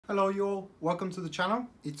Hello you all, welcome to the channel.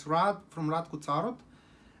 It's Rad from Radko Tarot,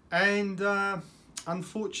 and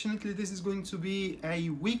unfortunately this is going to be a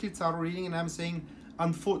weekly tarot reading, and I'm saying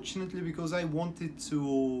unfortunately because I wanted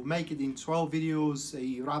to make it in 12 videos,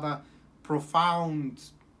 a rather profound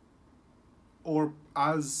or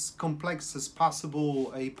as complex as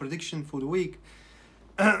possible a prediction for the week.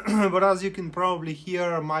 But as you can probably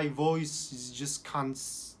hear, my voice is just can't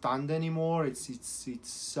stand anymore. It's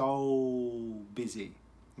so busy.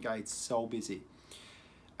 Okay, it's so busy.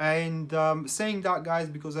 And saying that, guys,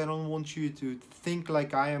 because I don't want you to think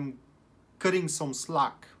like I am cutting some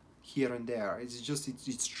slack here and there.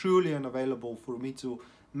 It's truly unavailable for me to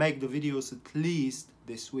make the videos at least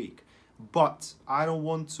this week. But I don't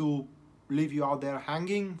want to leave you out there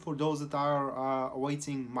hanging for those that are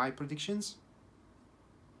awaiting my predictions.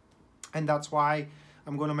 And that's why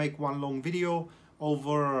I'm going to make one long video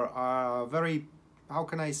over very, how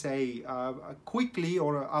can I say, quickly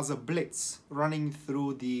or as a blitz running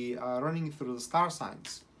through the star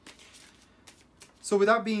signs. So with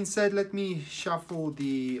that being said, let me shuffle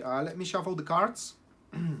the cards.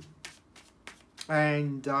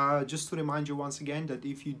 And just to remind you once again that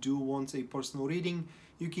if you do want a personal reading,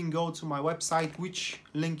 you can go to my website, which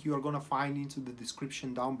link you are going to find into the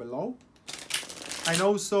description down below. And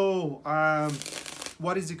also,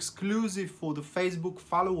 what is exclusive for the Facebook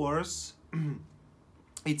followers,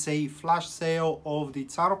 it's a flash sale of the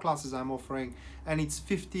tarot classes I'm offering, and it's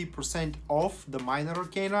 50% off the minor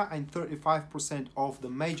arcana and 35% off the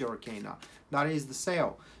major arcana. That is the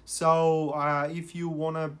sale. So if you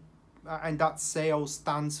want to, and that sale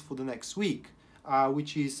stands for the next week,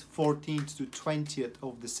 which is 14th to 20th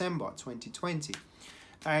of December 2020.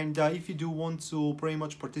 And if you do want to pretty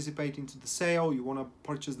much participate into the sale, you want to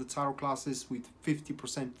purchase the tarot classes with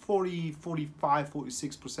 50%, 40, 45,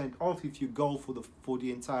 46% off if you go for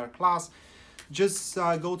the entire class, just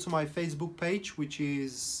go to my Facebook page, which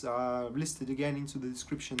is listed again into the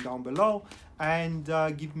description down below, and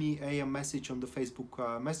give me a message on the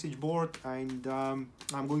Facebook message board, and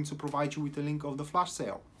I'm going to provide you with a link of the flash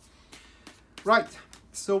sale. Right.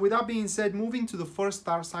 So with that being said, moving to the first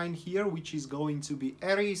star sign here, which is going to be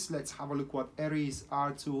Aries. Let's have a look what Aries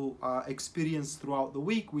are to experience throughout the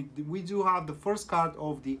week. We do have the first card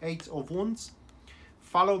of the Eight of Wands,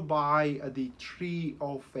 followed by the Three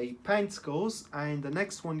of Pentacles, and the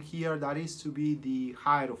next one here, that is to be the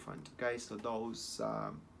Hierophant. Okay, so those,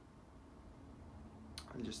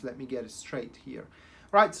 and just let me get it straight here.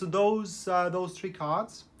 Right, so those three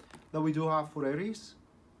cards that we do have for Aries.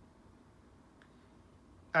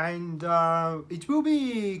 And it will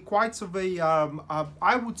be quite of a,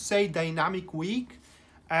 I would say, dynamic week.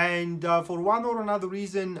 And for one or another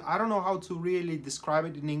reason, I don't know how to really describe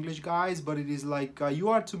it in English, guys, but it is like you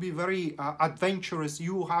are to be very adventurous.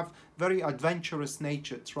 You have very adventurous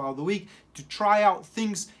nature throughout the week to try out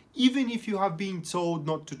things, even if you have been told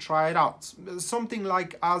not to try it out. Something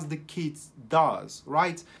like as the kids does,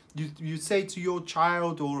 right? You say to your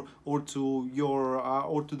child or to your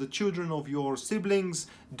or to the children of your siblings,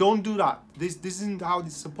 don't do that. This isn't how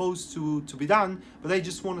it's supposed to be done, but they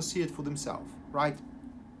just want to see it for themselves, right?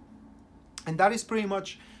 And that is pretty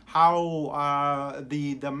much how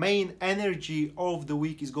the main energy of the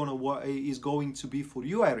week is going to be for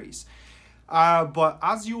you, Aries. But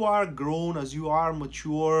as you are grown, as you are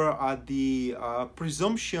mature, the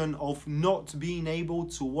presumption of not being able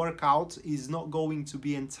to work out is not going to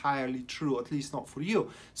be entirely true, at least not for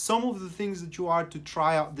you. Some of the things that you are to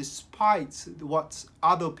try out despite what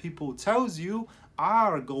other people tells you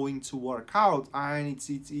are going to work out, and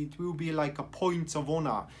it will be like a point of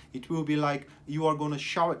honor. It will be like you are going to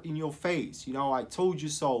shout in your face, you know, I told you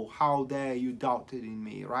so, how dare you doubted in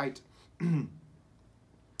me, right?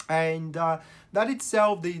 And that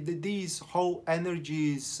itself, these whole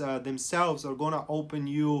energies themselves are going to open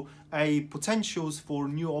you potentials for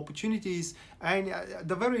new opportunities, and at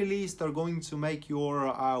the very least are going to make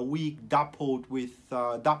your week dappled with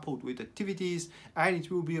activities, and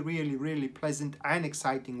it will be a really pleasant and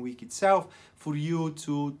exciting week itself for you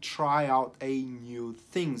to try out new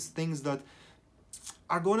things that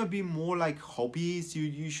are going to be more like hobbies.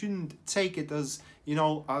 You shouldn't take it as, you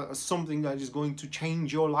know, something that is going to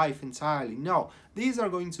change your life entirely. No, these are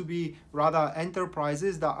going to be rather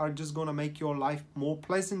enterprises that are just going to make your life more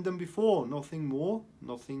pleasant than before. Nothing more,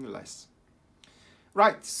 nothing less.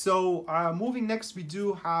 Right, so moving next, we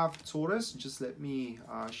do have Taurus. Just let me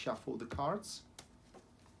shuffle the cards.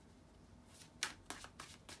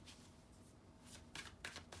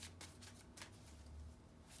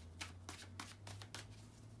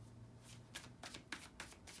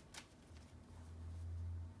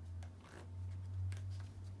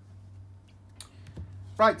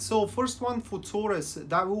 Right, so first one for Taurus,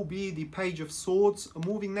 that will be the Page of Swords.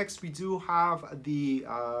 Moving next, we do have the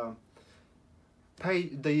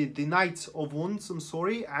the Knight of Wands, I'm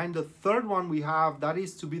sorry, and the third one we have, that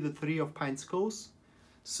is to be the Three of Pentacles.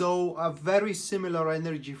 So a very similar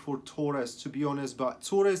energy for Taurus, to be honest, but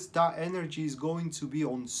Taurus, that energy is going to be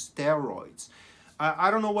on steroids.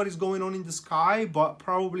 I don't know what is going on in the sky, but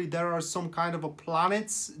probably there are some kind of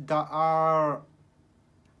planets that are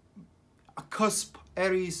a cusp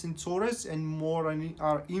Aries and Taurus, and more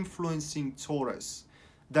are influencing Taurus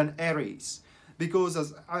than Aries. Because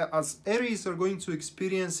as Aries are going to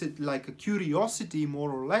experience it like a curiosity,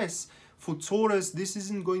 more or less, for Taurus, this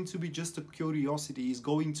isn't going to be just a curiosity, it's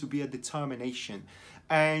going to be a determination.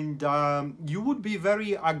 And you would be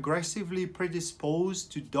very aggressively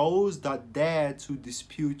predisposed to those that dare to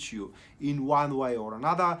dispute you in one way or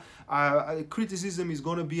another. Criticism is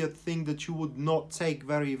going to be a thing that you would not take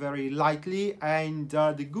very, very lightly. And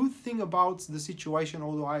the good thing about the situation,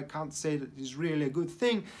 although I can't say that it's really a good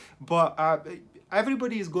thing, but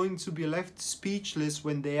everybody is going to be left speechless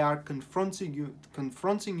when they are confronting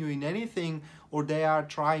you in anything, or they are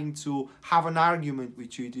trying to have an argument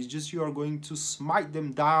with you. It is just you are going to smite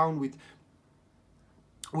them down with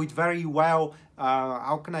very well,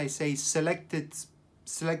 how can I say, selected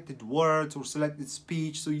words or selected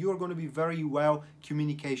speech. So you are going to be very well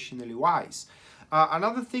communicationally wise.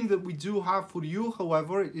 Another thing that we do have for you,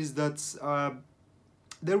 however, is that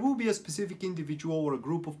there will be a specific individual or a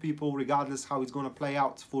group of people, regardless how it's going to play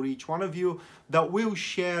out for each one of you, that will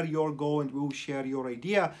share your goal and will share your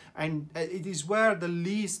idea. And it is where the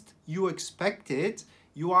least you expect it,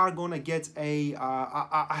 you are going to get a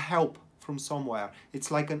help from somewhere.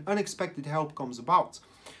 It's like an unexpected help comes about.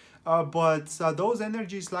 But those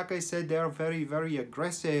energies, like I said, they are very, very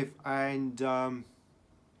aggressive. And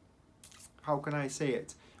how can I say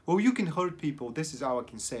it? Well, you can hurt people. This is how I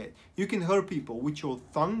can say it. You can hurt people with your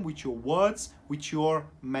tongue, with your words, with your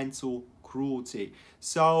mental cruelty.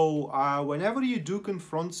 So whenever you do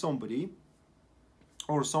confront somebody,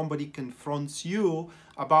 or somebody confronts you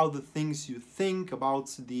about the things you think, about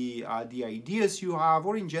the ideas you have,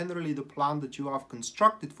 or in generally the plan that you have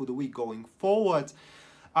constructed for the week going forward,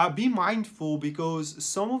 be mindful, because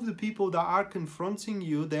some of the people that are confronting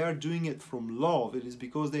you, they are doing it from love. It is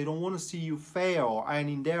because they don't want to see you fail, and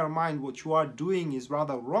in their mind what you are doing is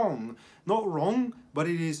rather wrong. Not wrong, but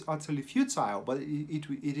it is utterly futile, but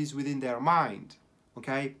it is within their mind,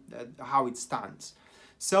 okay, how it stands.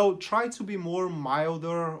 So try to be more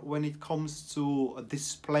milder when it comes to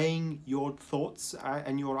displaying your thoughts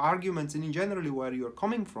and your arguments, and in generally where you're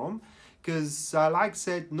coming from. Because like I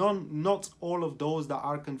said, not all of those that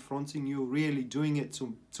are confronting you really doing it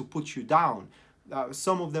to put you down.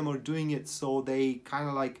 Some of them are doing it so they kind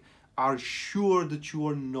of like are sure that you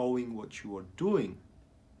are knowing what you are doing.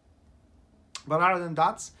 But other than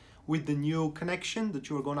that, with the new connection that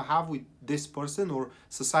you're going to have with this person or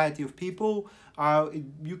society of people,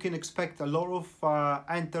 you can expect a lot of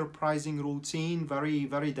enterprising routine, very,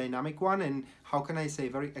 very dynamic one, and how can I say,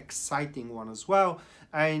 very exciting one as well.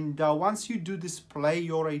 And once you do display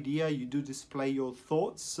your idea, you do display your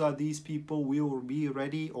thoughts, these people will be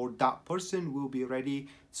ready, or that person will be ready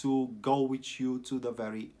to go with you to the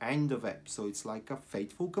very end of it. So it's like a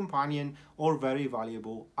faithful companion or very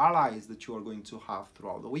valuable allies that you are going to have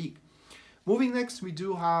throughout the week. Moving next, we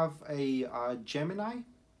do have a Gemini.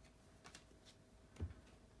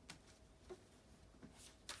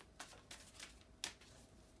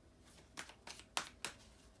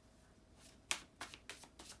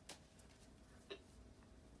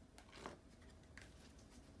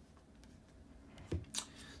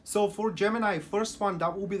 So for Gemini, first one,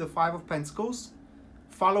 that will be the Five of Pentacles,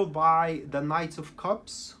 followed by the Knight of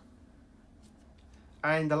Cups,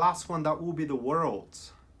 and the last one, that will be the World.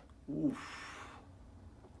 Oof.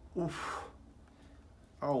 Oof.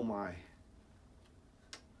 Oh my.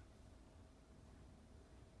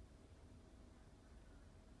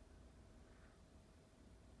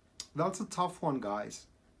 That's a tough one, guys.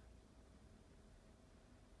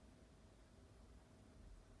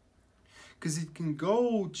 Because it can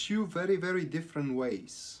go two very, very different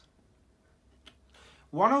ways.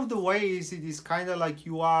 One of the ways, it is kind of like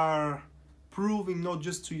you are proving not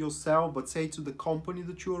just to yourself, but say to the company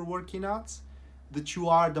that you are working at, that you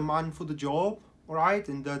are the man for the job, right?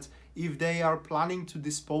 And that if they are planning to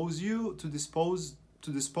dispose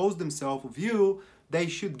themselves of you, they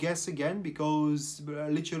should guess again, because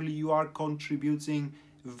literally you are contributing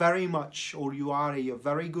very much, or you are a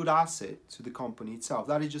very good asset to the company itself.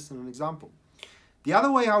 That is just an example. The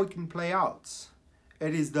other way how it can play out,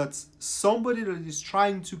 it is that somebody that is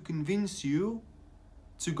trying to convince you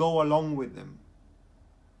to go along with them.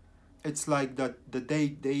 it's like that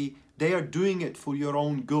they are doing it for your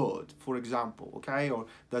own good, for example, okay, or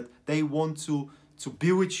that they want to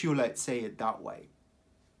be with you, let's say it that way.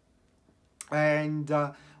 And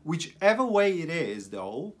whichever way it is,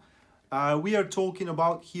 though, we are talking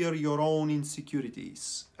about here your own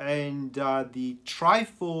insecurities and the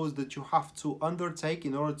triforce that you have to undertake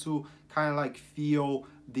in order to kind of like feel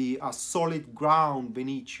the solid ground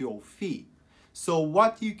beneath your feet. So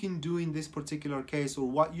what you can do in this particular case, or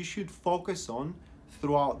what you should focus on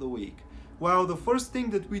throughout the week. Well, the first thing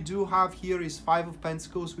that we do have here is Five of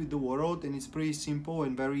Pentacles with the World, and it's pretty simple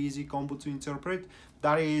and very easy combo to interpret.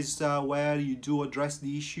 That is where you do address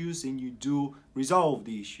the issues and you do resolve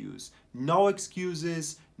the issues. No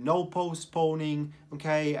excuses, no postponing,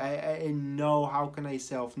 okay, and no, how can I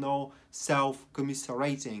say, no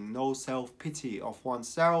self-commiserating, no self-pity of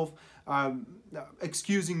oneself,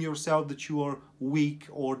 excusing yourself that you are weak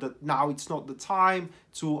or that now it's not the time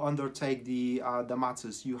to undertake the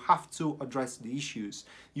matters. You have to address the issues.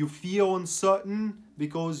 You feel uncertain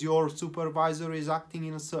because your supervisor is acting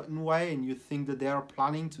in a certain way and you think that they are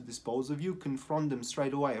planning to dispose of you. Confront them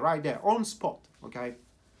straight away, right there, on spot, okay?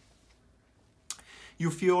 You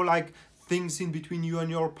feel like things in between you and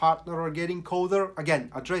your partner are getting colder.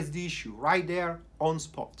 Again, address the issue right there on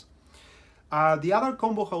spot. The other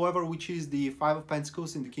combo, however, which is the Five of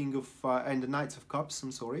Pentacles and the King of and the Knights of Cups,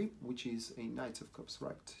 I'm sorry, which is a Knights of Cups,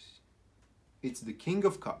 right? It's the King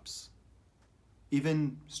of Cups.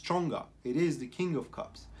 Even stronger, it is the King of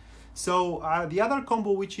Cups. So the other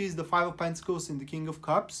combo, which is the Five of Pentacles and the King of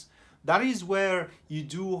Cups, that is where you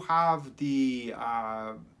do have the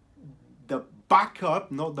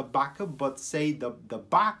backup, not the backup, but say the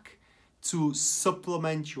back to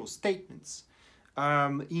supplement your statements.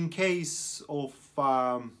 In case of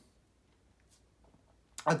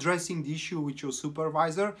addressing the issue with your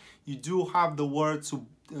supervisor, you do have the words,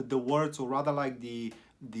 or rather like the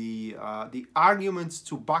arguments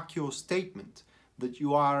to back your statement that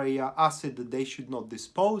you are a asset that they should not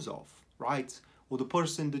dispose of, right? Or the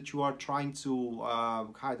person that you are trying to,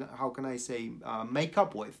 how can I say, make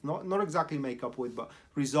up with, not exactly make up with, but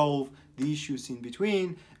resolve the issues in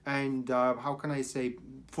between, and how can I say,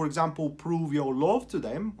 for example, prove your love to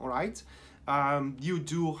them, all right? You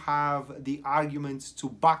do have the arguments to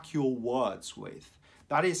back your words with.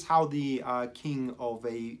 That is how the King of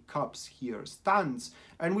Cups here stands.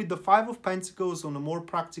 And with the Five of Pentacles on a more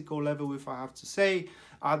practical level, if I have to say,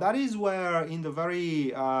 that is where in the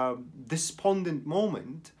very despondent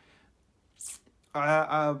moment,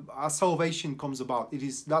 a salvation comes about. It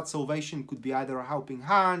is that salvation could be either a helping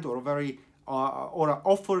hand or a very or an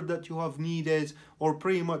offer that you have needed, or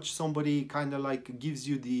pretty much somebody kind of like gives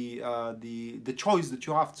you the choice that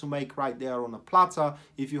you have to make right there on a platter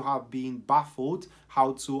if you have been baffled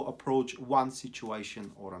how to approach one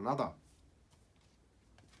situation or another.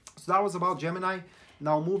 So that was about Gemini.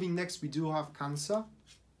 Now moving next, we do have Cancer.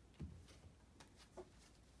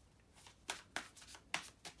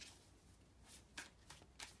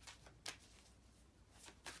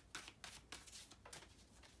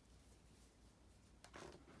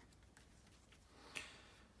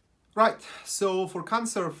 Right, so for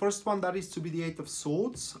Cancer, first one, that is to be the Eight of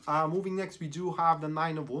Swords. Moving next, we do have the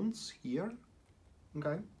Nine of Wands here,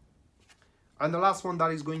 okay? And the last one,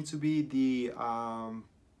 that is going to be the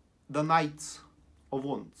Knight of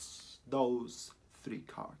Wands, those three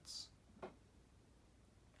cards.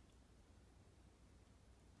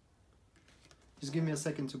 Just give me a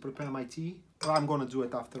second to prepare my tea. Or I'm going to do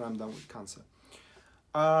it after I'm done with Cancer.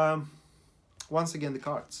 Once again, the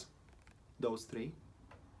cards, those three.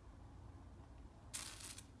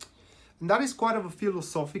 And that is quite of a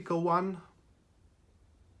philosophical one.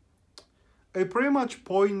 It pretty much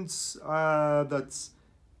points that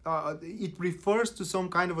it refers to some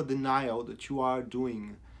kind of a denial that you are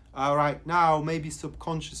doing right now, maybe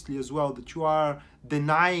subconsciously as well, that you are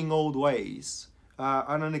denying old ways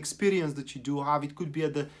and an experience that you do have. It could be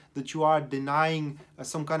that you are denying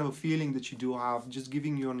some kind of a feeling that you do have. Just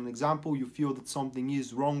giving you an example, you feel that something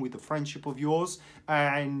is wrong with a friendship of yours,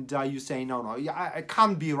 and you say, no, I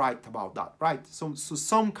can't be right about that, right? So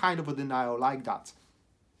some kind of a denial like that.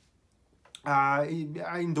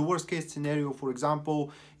 In the worst case scenario, for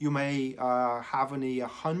example, you may have a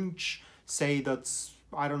hunch, say that,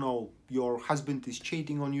 I don't know, your husband is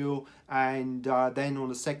cheating on you, and then on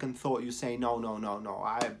the second thought you say, no,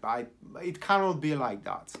 it cannot be like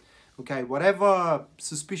that. Okay, whatever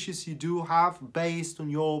suspicious you do have based on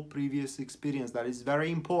your previous experience, that is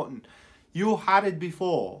very important. You had it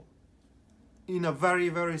before in a very,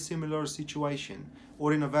 very similar situation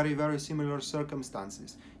or in a very, very similar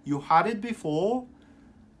circumstances. You had it before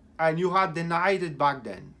and you had denied it back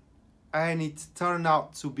then. and it turned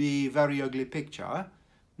out to be a very ugly picture.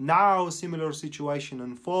 Now similar situation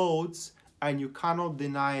unfolds and you cannot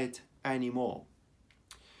deny it anymore.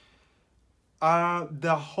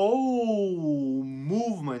 The whole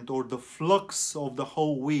movement or the flux of the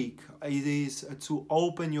whole week, it is to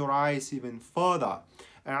open your eyes even further.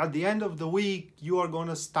 And at the end of the week, you are going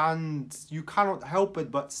to stand, you cannot help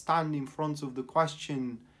it but stand in front of the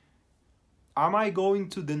question, am I going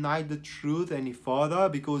to deny the truth any further?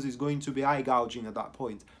 Because it's going to be eye gouging at that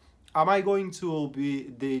point. Am I going to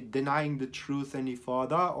be denying the truth any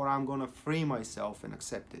further, or I'm going to free myself and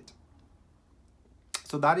accept it?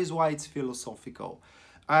 So that is why it's philosophical.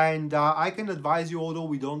 And I can advise you, although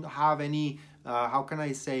we don't have any, how can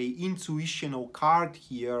I say, intuitional card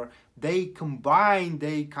here, they combine,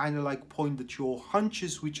 they kind of like point at your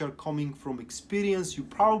hunches, which are coming from experience you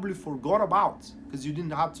probably forgot about because you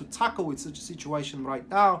didn't have to tackle with such a situation right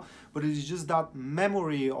now, but it is just that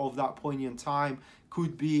memory of that poignant time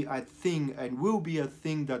could be a thing and will be a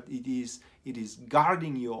thing that it is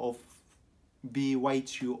guarding you of be way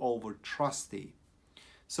too over trusty.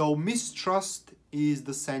 So mistrust is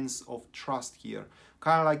the sense of trust here.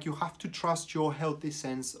 Kind of like you have to trust your healthy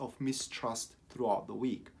sense of mistrust throughout the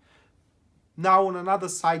week. Now on another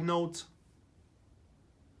side note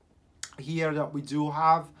here that we do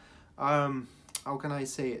have, how can I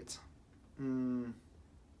say it?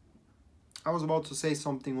 I was about to say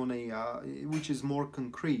something on a which is more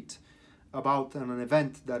concrete about an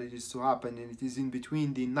event that it is to happen, and it is in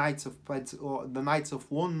between the Knights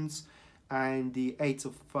of Wands and the Eight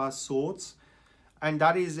of Swords, and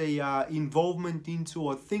that is a involvement into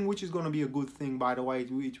a thing which is going to be a good thing, by the way.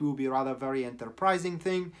 It will be rather very enterprising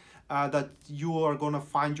thing that you are going to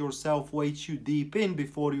find yourself way too deep in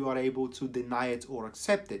before you are able to deny it or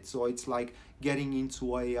accept it. So it's like getting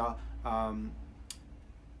into a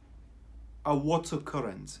water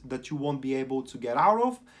current that you won't be able to get out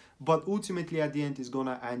of, but ultimately at the end is going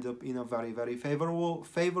to end up in a very, very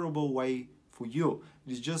favorable way for you.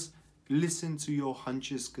 It is just listen to your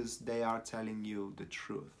hunches because they are telling you the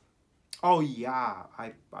truth. Oh yeah,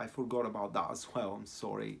 I forgot about that as well. I'm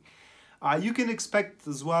sorry. You can expect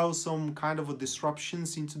as well some kind of a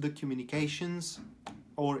disruptions into the communications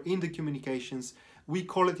or in the communications. We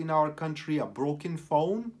call it in our country a broken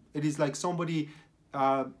phone. It is like somebody,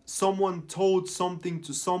 someone told something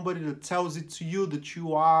to somebody that tells it to you that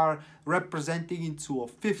you are representing into a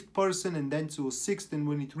fifth person and then to a sixth, and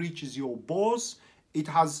when it reaches your boss,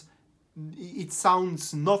 it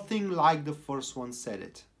sounds nothing like the first one said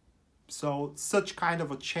it. So such kind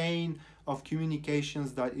of a chain of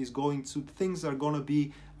communications that is going to, things are going to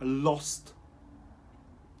be lost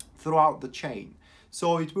throughout the chain.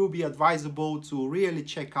 So it will be advisable to really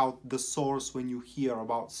check out the source when you hear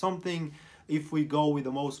about something. If we go with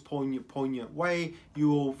the most poignant way, you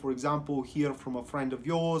will, for example, hear from a friend of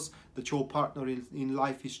yours that your partner in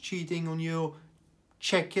life is cheating on you.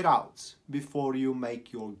 Check it out before you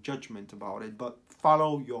make your judgment about it, but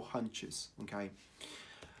follow your hunches, okay?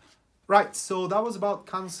 Right, so that was about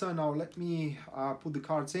Cancer. Now let me put the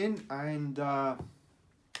cards in and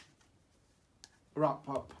wrap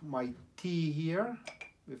up my tea here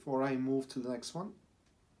before I move to the next one.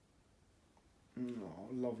 Oh,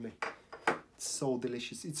 lovely. It's so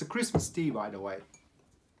delicious. It's a Christmas tea, by the way.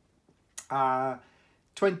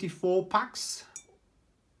 24 packs,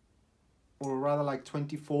 or rather like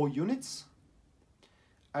 24 units.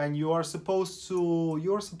 And you are supposed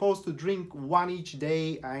to drink one each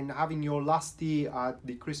day and having your last tea at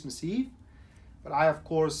the Christmas Eve. But I of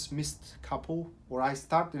course missed a couple, or I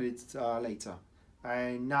started it later,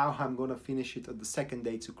 and now I'm gonna finish it at the second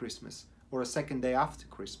day to Christmas, or a second day after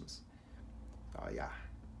Christmas. Yeah,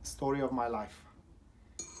 story of my life.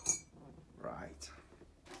 Right.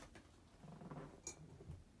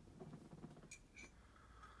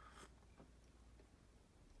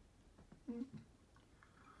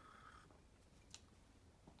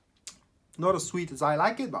 Not as sweet as I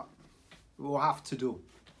like it, but we'll have to do.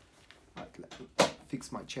 Right, let me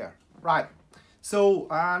fix my chair. Right, so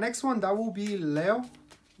next one, that will be Leo.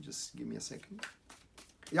 Just give me a second.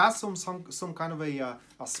 It has some kind of a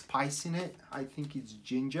spice in it. I think it's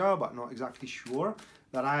ginger, but not exactly sure.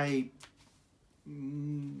 That I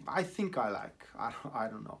think I like. I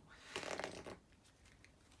don't know.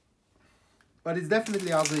 But it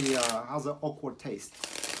definitely has an awkward taste.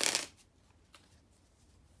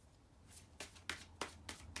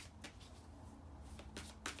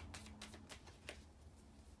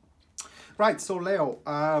 Right, so Leo,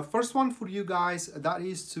 first one for you guys, that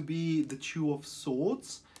is to be the Two of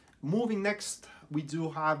Swords. Moving next, we do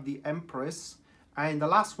have the Empress. And the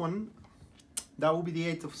last one, that will be the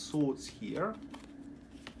Eight of Swords here.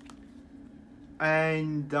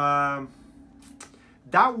 And that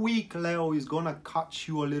week, Leo, is gonna catch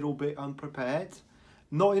you a little bit unprepared,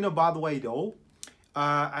 not in a bad way though.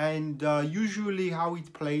 Usually how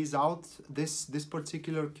it plays out, this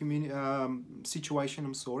particular situation,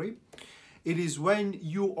 I'm sorry, it is when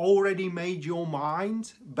you already made your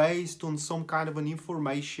mind based on some kind of an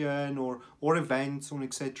information or events, on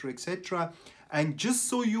etc, etc, and just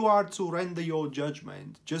so you are to render your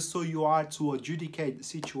judgment, just so you are to adjudicate the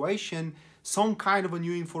situation, some kind of a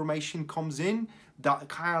new information comes in that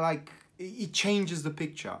kind of like, it changes the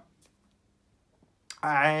picture.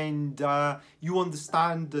 And you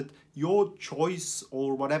understand that your choice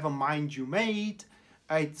or whatever mind you made,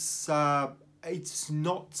 it's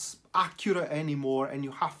not accurate anymore, and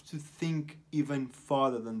you have to think even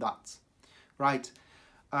further than that, right?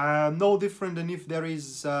 No different than if there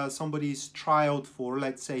is somebody's trialed for,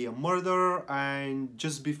 let's say, a murder, and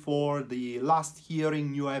just before the last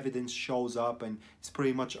hearing new evidence shows up and it's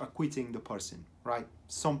pretty much acquitting the person, right?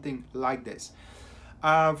 Something like this.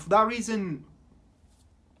 For that reason,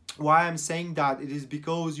 why I'm saying that, it is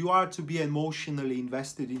because you are to be emotionally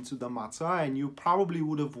invested into the matter, and you probably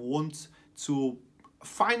would have want to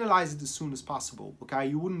finalize it as soon as possible, okay?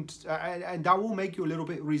 You wouldn't, and that will make you a little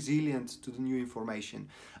bit resilient to the new information.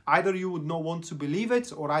 Either you would not want to believe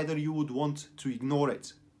it, or either you would want to ignore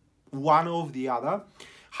it. One or the other.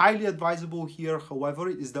 Highly advisable here, however,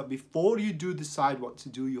 is that before you do decide what to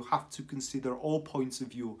do, you have to consider all points of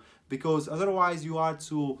view, because otherwise you are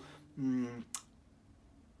to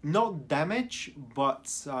not damage, but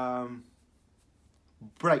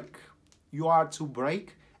break. You are to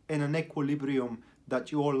break in an equilibrium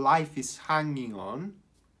that your life is hanging on,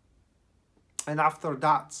 and after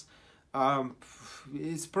that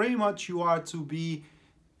it's pretty much you are to be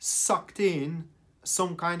sucked in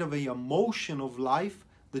some kind of a emotion of life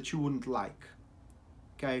that you wouldn't like,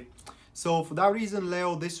 okay? So for that reason,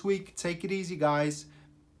 Leo, this week, take it easy, guys.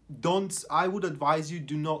 I would advise you,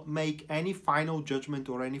 do not make any final judgment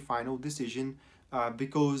or any final decision,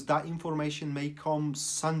 because that information may come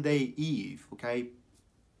Sunday Eve, okay?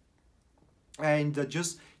 And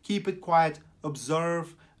just keep it quiet,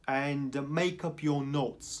 observe, and make up your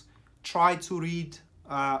notes. Try to read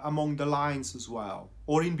among the lines as well,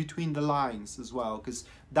 or in between the lines as well, because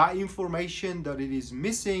that information that it is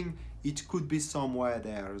missing, it could be somewhere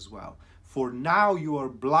there as well. For now, you are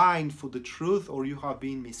blind for the truth, or you have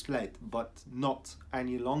been misled, but not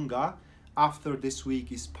any longer after this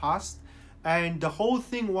week is past. And the whole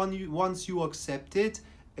thing, once you accept it,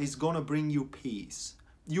 is gonna bring you peace.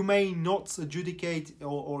 You may not adjudicate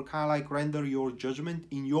or kind of like render your judgment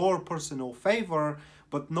in your personal favor,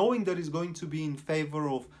 but knowing that it's going to be in favor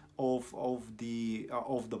of the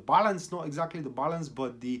balance, not exactly the balance,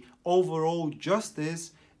 but the overall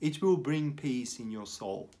justice, it will bring peace in your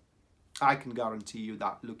soul. I can guarantee you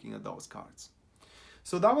that, looking at those cards.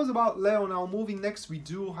 So that was about Leo. Now moving next, we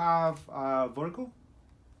do have Virgo.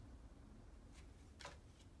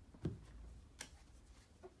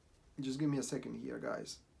 Just give me a second here,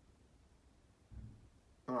 guys.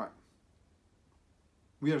 All right.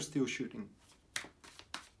 We are still shooting.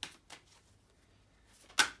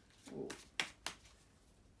 Oh.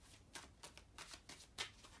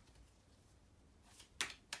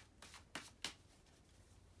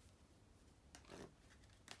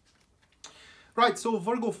 Right, so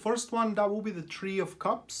Virgo, first one, that will be the Three of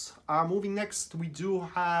Cups. Moving next, we do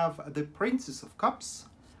have the Princess of Cups.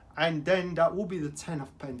 And then that will be the Ten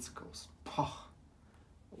of Pentacles. Oh,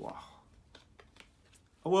 wow.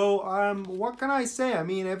 Well, what can I say? I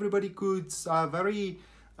mean, everybody could very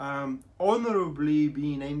honorably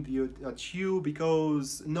be envied at you,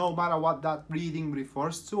 because no matter what that reading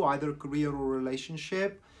refers to, either career or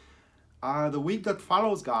relationship, the week that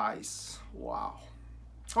follows, guys, wow.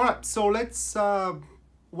 All right, so let's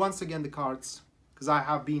once again the cards, because I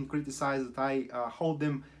have been criticized that I hold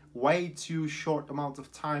them way too short amount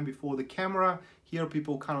of time before the camera. Here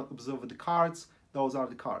people cannot observe the cards. Those are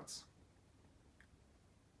the cards.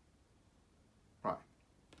 Right.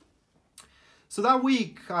 So that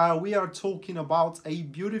week we are talking about a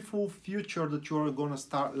beautiful future that you're gonna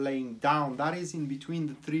start laying down. That is in between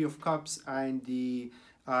the Three of Cups and the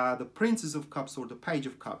Princess of Cups, or the Page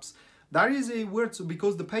of Cups. That is a weird,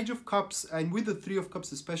 because the Page of Cups, and with the Three of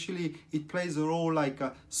Cups especially, it plays a role like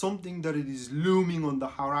something that it is looming on the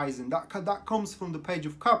horizon. That comes from the Page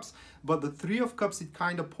of Cups, but the Three of Cups, it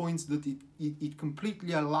kind of points that it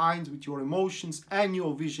completely aligns with your emotions and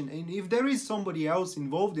your vision. And if there is somebody else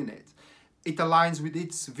involved in it, it aligns with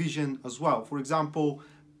its vision as well. For example,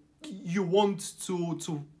 you want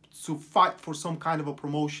to to fight for some kind of a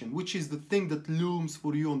promotion, which is the thing that looms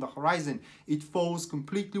for you on the horizon. It falls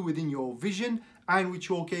completely within your vision and with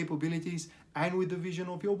your capabilities and with the vision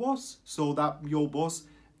of your boss, so that your boss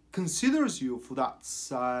considers you for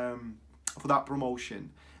that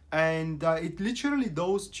promotion. And it literally,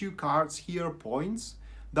 those two cards here points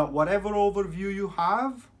that whatever overview you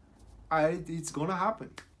have, it's gonna happen.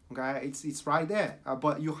 Okay, it's right there.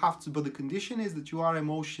 But you have to. But the condition is that you are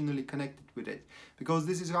emotionally connected with it, because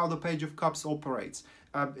this is how the Page of Cups operates.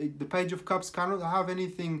 The Page of Cups cannot have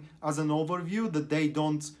anything as an overview that they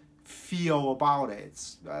don't feel about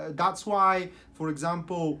it. That's why, for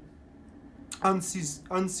example,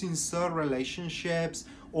 unsincere relationships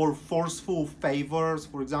or forceful favors,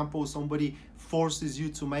 for example, somebody forces you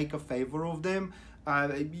to make a favor of them,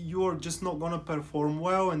 you're just not going to perform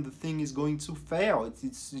well, and the thing is going to fail.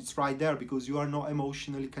 It's right there, because you are not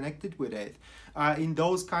emotionally connected with it. In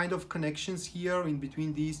those kind of connections here, in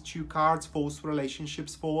between these two cards, false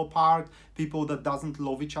relationships fall apart, people that doesn't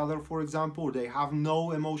love each other, for example, they have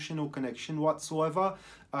no emotional connection whatsoever,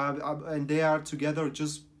 and they are together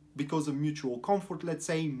just because of mutual comfort, let's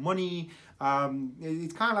say, money.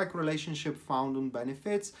 It's kind of like relationship found on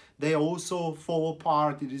benefits. They also fall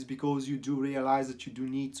apart. It is because you do realize that you do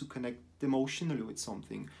need to connect emotionally with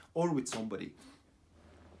something or with somebody.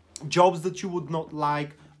 Jobs that you would not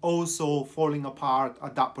like also falling apart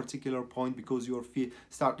at that particular point, because you're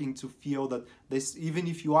starting to feel that this, even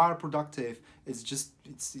if you are productive, it's just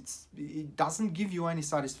it doesn't give you any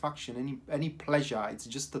satisfaction, any pleasure. It's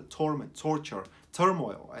just a torment, torture,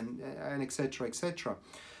 turmoil, and etc, etc.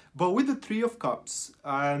 But with the Three of Cups,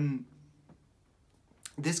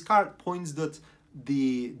 this card points that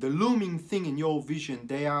the looming thing in your vision,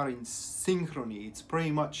 they are in synchrony. It's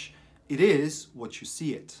pretty much, it is what you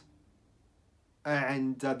see it.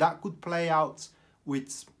 And that could play out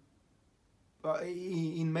with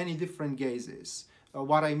in many different guises.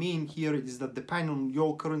 What I mean here is that depending on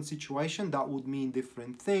your current situation, that would mean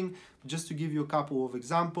different thing. Just to give you a couple of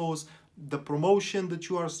examples, the promotion that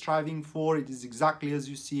you are striving for, it is exactly as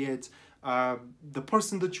you see it. The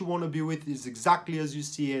person that you want to be with is exactly as you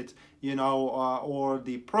see it, you know, or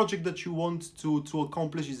the project that you want to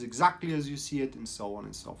accomplish is exactly as you see it, and so on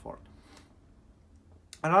and so forth.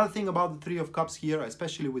 Another thing about the Three of Cups here,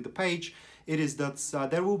 especially with the page, it is that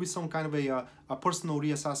there will be some kind of a personal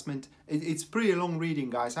reassessment. It's pretty long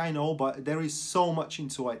reading, guys, I know, but there is so much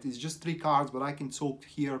into it. It's just 3 cards, but I can talk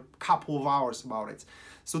here a couple of hours about it.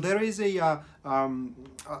 So there is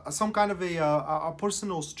some kind of a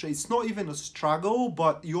personal, it's not even a struggle,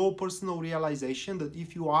 but your personal realization that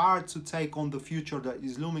if you are to take on the future that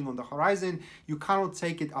is looming on the horizon, you cannot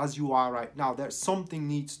take it as you are right now. There's something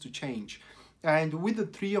needs to change. And with the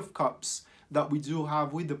Three of Cups that we do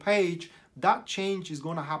have with the page, that change is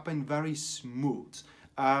going to happen very smooth.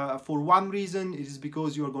 For one reason, it is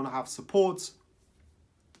because you are going to have support,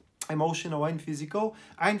 emotional and physical.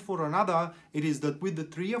 And for another, it is that with the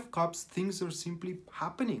Three of Cups, things are simply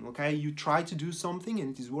happening, okay? You try to do something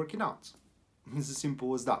and it is working out. It's as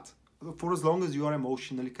simple as that, for as long as you are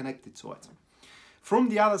emotionally connected to it. From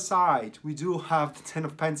the other side, we do have the Ten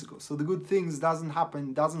of Pentacles. So the good things doesn't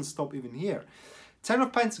happen, doesn't stop even here. Ten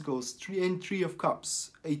of Pentacles, Three of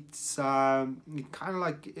Cups. It's kind of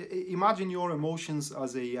like, imagine your emotions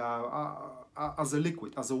as a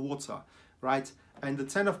liquid, as a water, right? And the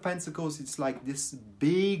Ten of Pentacles, it's like this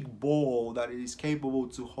big ball that it is capable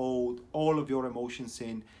to hold all of your emotions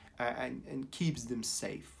in and keeps them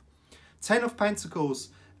safe. Ten of Pentacles,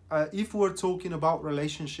 if we're talking about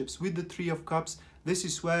relationships with the Three of Cups, this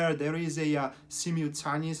is where there is a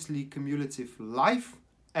simultaneously cumulative life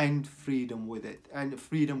and freedom with it, and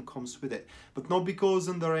freedom comes with it, but not because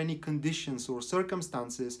under any conditions or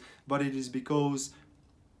circumstances, but it is because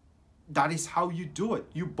that is how you do it.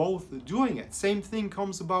 You both are doing it. Same thing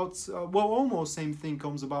comes about, well, almost same thing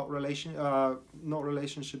comes about not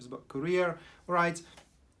relationships, but career, right?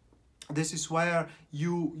 This is where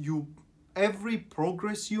you every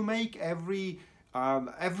progress you make, every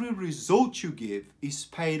result you give is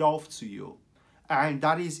paid off to you, and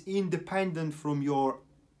that is independent from your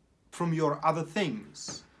other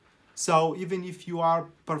things. So even if you are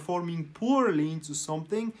performing poorly into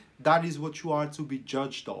something, that is what you are to be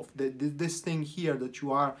judged of. This thing here that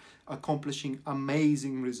you are accomplishing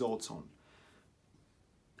amazing results on.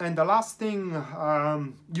 And the last thing,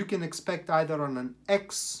 you can expect either on an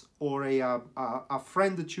ex or a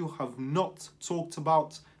friend that you have not talked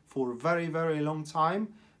about for a very, very long time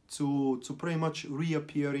to pretty much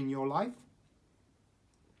reappear in your life.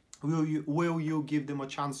 Will you give them a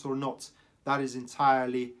chance or not? That is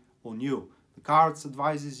entirely on you. The cards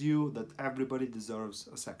advises you that everybody deserves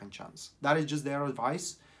a second chance. That is just their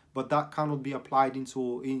advice, but that cannot be applied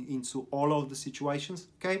into all of the situations.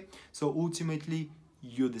 Okay, so ultimately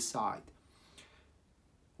you decide.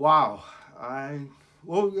 Wow.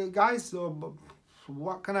 Well, guys,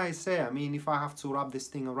 what can I say? I mean, if I have to wrap this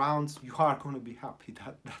thing around, you are going to be happy.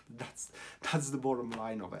 That's the bottom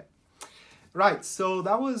line of it. Right, so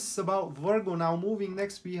that was about Virgo. Now moving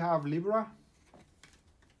next, we have Libra.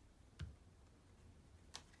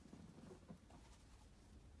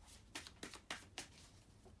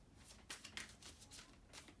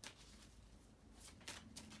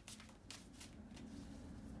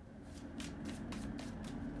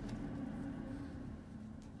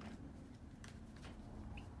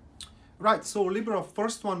 Right, so Libra,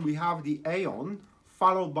 first one we have the Aeon,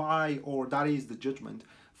 followed by, or that is the Judgment,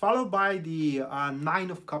 followed by the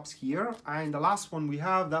Nine of Cups here, and the last one we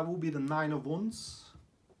have, that will be the Nine of Wands.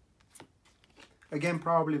 Again,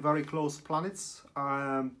 probably very close planets,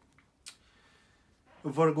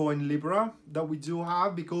 Virgo and Libra, that we do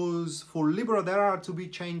have, because for Libra there are to be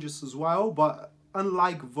changes as well, but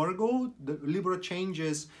unlike Virgo, the Libra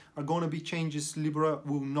changes are going to be changes Libra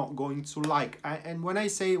will not going to like. And when I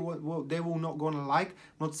say what they will not going to like,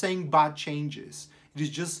 I'm not saying bad changes. It is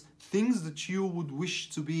just things that you would wish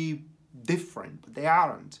to be different, but they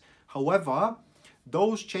aren't. However,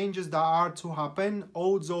 those changes that are to happen,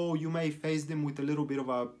 although you may face them with a little bit of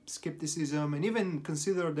a skepticism and even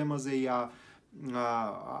consider them as a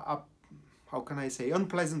how can I say,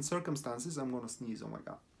 unpleasant circumstances. I'm going to sneeze, oh my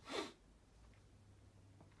God.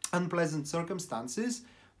 Unpleasant circumstances,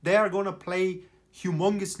 they are going to play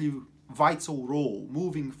humongously vital role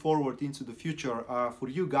moving forward into the future for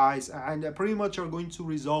you guys, and pretty much are going to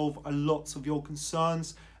resolve a lot of your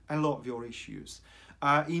concerns and a lot of your issues.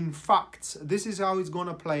 In fact, this is how it's going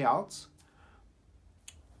to play out.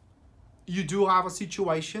 You do have a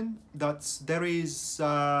situation that there is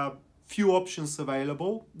few options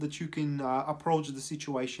available that you can approach the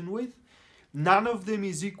situation with. None of them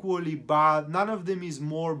is equally bad. None of them is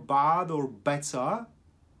more bad or better,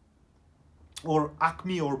 or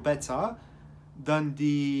acme or better than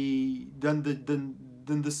the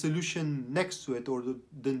solution next to it, or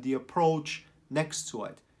than the approach next to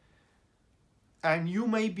it. And you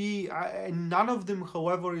may be, none of them,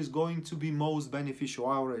 however, is going to be most beneficial.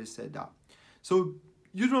 I already said that. So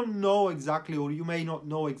you don't know exactly, or you may not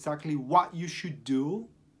know exactly what you should do,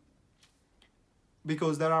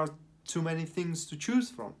 because there are too many things to choose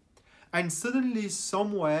from. And suddenly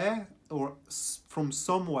somewhere, or from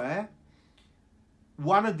somewhere,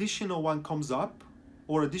 one additional one comes up,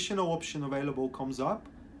 or additional option available comes up,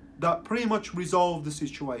 that pretty much resolve the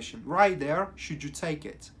situation. Right there, should you take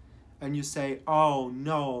it? And you say, oh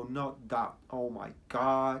no, not that. Oh my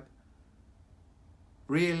God.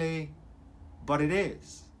 Really? But it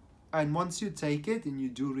is. And once you take it and you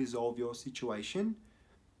do resolve your situation,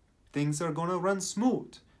 things are gonna run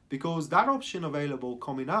smooth. Because that option available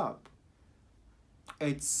coming up,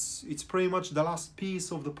 it's pretty much the last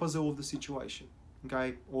piece of the puzzle of the situation,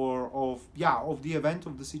 okay, or of the event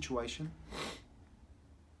of the situation.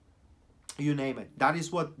 You name it. That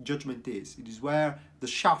is what Judgment is. It is where the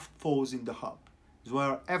shaft falls in the hub. It's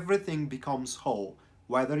where everything becomes whole,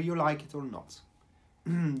 whether you like it or not.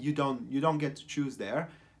 You don't get to choose there.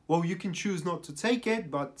 Well, you can choose not to take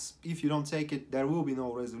it, but if you don't take it, there will be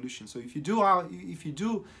no resolution. So if you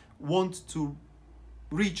do want to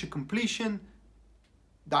reach a completion,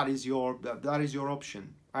 that is your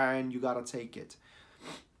option, and you gotta take it.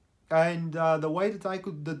 And the way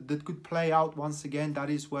that could play out once again, that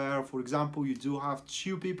is where, for example, you do have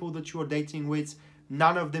two people that you are dating with.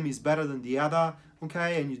 None of them is better than the other,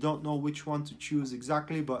 okay, and you don't know which one to choose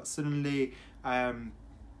exactly, but suddenly,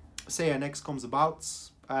 say an ex comes about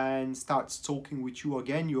and starts talking with you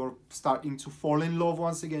again, you're starting to fall in love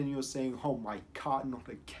once again, you're saying, oh my God, not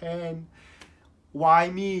again, why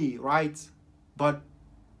me, right? But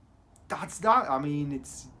that's that. I mean,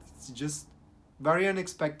 it's just very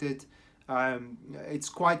unexpected. It's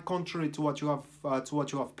quite contrary to what you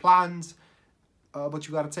have planned, but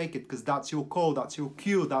you gotta take it, because that's your call, that's your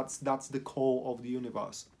cue, that's the call of the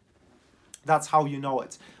universe. That's how you know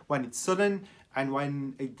it, when it's sudden and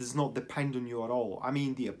when it does not depend on you at all. I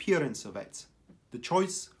mean, the appearance of it. The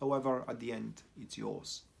choice, however, at the end, it's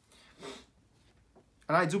yours.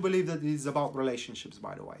 And I do believe that it is about relationships,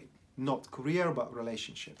 by the way. Not career, but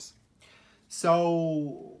relationships.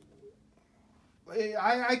 So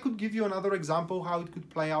I could give you another example how it could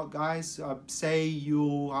play out, guys. Say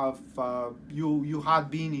you have you had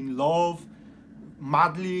been in love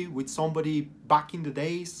madly with somebody back in the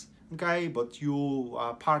days, okay, but you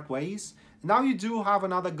part ways. Now you do have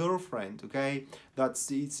another girlfriend, okay,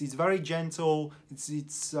 it's very gentle,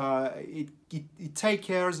 it take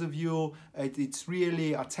cares of you, it's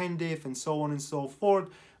really attentive and so on and so forth,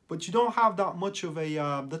 but you don't have that much of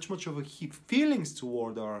a feelings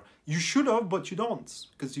toward her. You should have, but you don't,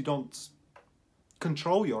 because you don't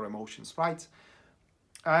control your emotions, right?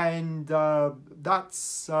 And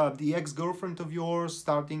that's the ex-girlfriend of yours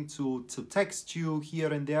starting to text you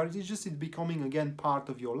here and there. It's becoming again part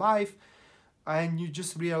of your life, and you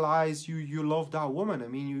just realize you love that woman. I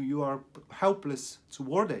mean, you are helpless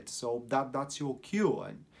toward it, so that's your cue.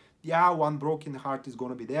 And yeah, one broken heart is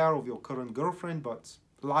going to be there of your current girlfriend, but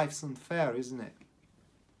life's unfair, isn't it?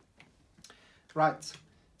 Right,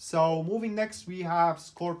 so moving next, we have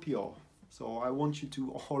Scorpio. So I want you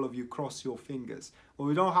to, all of you, cross your fingers. Well,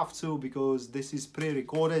 we don't have to because this is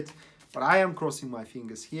pre-recorded, but I am crossing my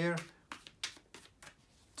fingers here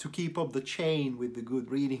to keep up the chain with the good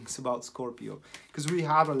readings about Scorpio. Because we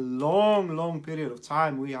had a long period of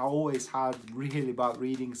time, we always had really bad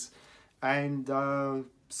readings. And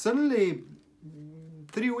suddenly,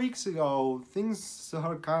 3 weeks ago, things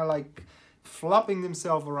are kind of like flopping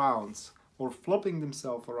themselves around.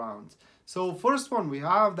 So first one we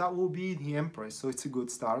have, that will be the Empress, so it's a good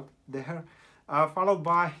start there. Followed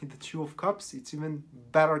by the Two of Cups, it's even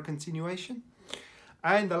better continuation.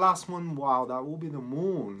 And the last one, wow, that will be the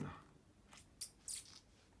Moon.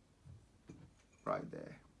 Right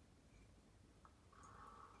there.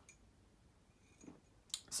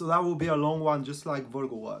 So that will be a long one, just like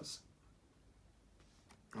Virgo was.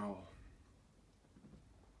 Oh.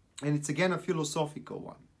 And it's again a philosophical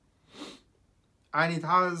one. And it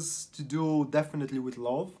has to do definitely with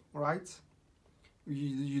love, right?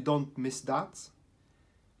 You don't miss that.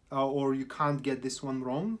 Or you can't get this one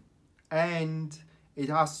wrong. And it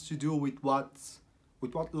has to do with what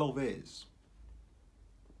love is,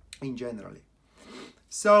 in generally.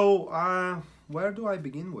 So, where do I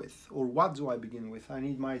begin with? Or what do I begin with? I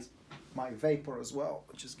need my vapor as well.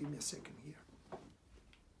 Just give me a second here.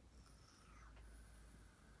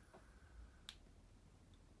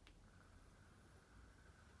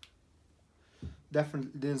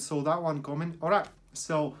 Definitely. Then so that one coming. All right.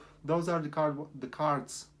 So those are the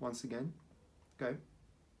cards once again. Okay.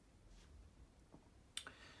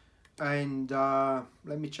 And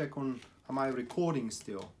let me check on, am I recording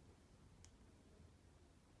still?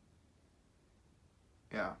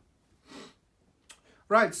 Yeah.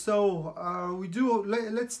 Right. So we do.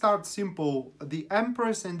 Let's start simple. The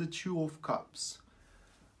Empress and the Two of Cups.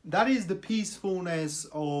 That is the peacefulness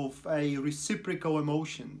of a reciprocal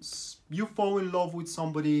emotions. You fall in love with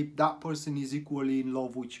somebody, that person is equally in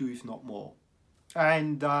love with you, if not more.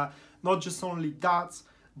 And not just only that,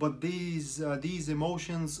 but these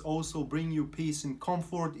emotions also bring you peace and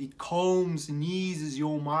comfort. It calms and eases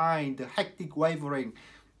your mind, the hectic wavering.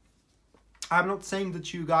 I'm not saying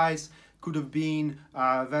that you guys could have been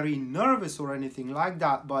very nervous or anything like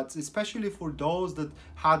that, but especially for those that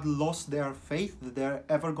had lost their faith that they're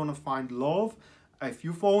ever gonna find love, if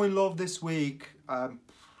you fall in love this week,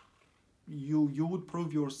 you would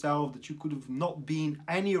prove yourself that you could have not been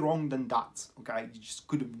any wrong than that. Okay, you just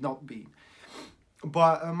could have not been.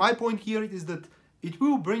 But my point here is that it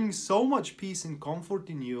will bring so much peace and comfort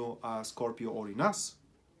in you, Scorpio, or in us,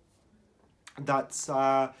 that's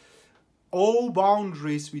all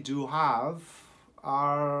boundaries we do have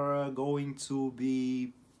are going to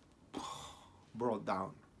be brought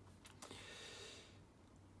down.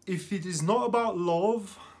 If it is not about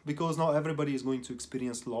love, because not everybody is going to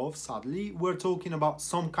experience love, sadly, we're talking about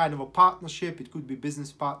some kind of a partnership. It could be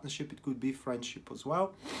business partnership, it could be friendship as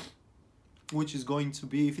well, which is going to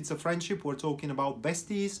be, if it's a friendship, we're talking about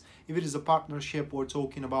besties. If it is a partnership, we're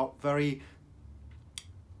talking about very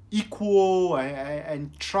equal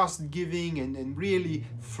and trust giving and really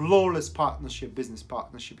flawless partnership, business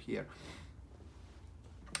partnership here.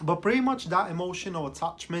 But pretty much that emotional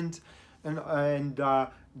attachment and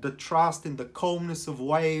the trust and the calmness of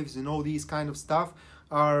waves and all these kind of stuff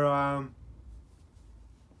are,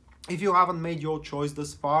 if you haven't made your choice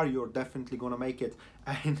thus far, you're definitely gonna make it.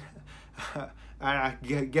 And I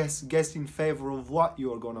guess in favor of what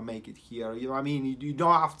you're gonna make it here. You know, I mean, you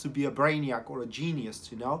don't have to be a brainiac or a genius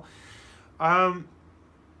to know.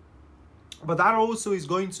 But that also is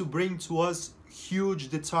going to bring to us huge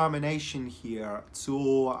determination here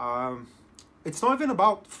to it's not even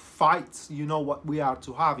about fights, you know, what we are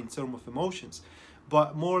to have in terms of emotions,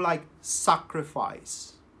 but more like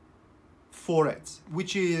sacrifice for it,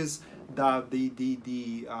 which is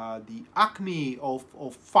the acme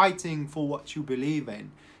of fighting for what you believe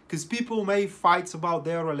in. Because people may fight about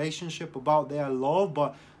their relationship, about their love,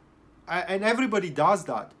 but And everybody does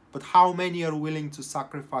that, but how many are willing to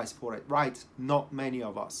sacrifice for it, right? Not many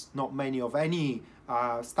of us, not many of any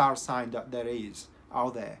star sign that there is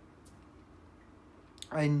out there.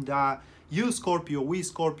 And you Scorpio, we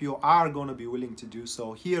Scorpio are going to be willing to do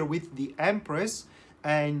so here with the Empress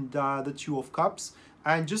and the Two of Cups.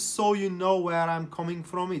 And just so you know where I'm coming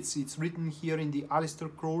from, it's written here in the Aleister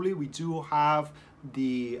Crowley. We do have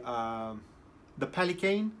the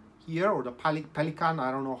pelican here, or the pelican,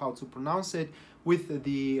 I don't know how to pronounce it, with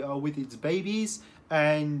the with its babies,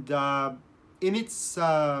 and in its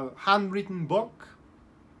handwritten book,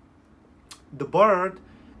 the bird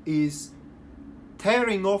is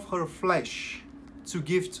tearing off her flesh to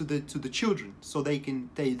give to the children, so they can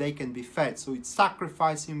be fed. So it's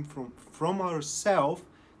sacrificing from herself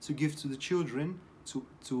to give to the children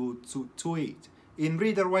to eat. In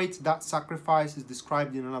Rider-Waite, that sacrifice is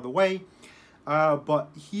described in another way,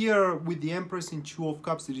 but here with the Empress in Two of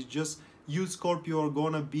Cups, it is just you Scorpio are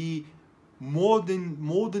gonna be more than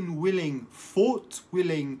willing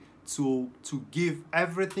to give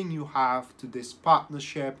everything you have to this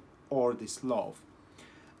partnership or this love.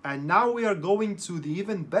 And now we are going to the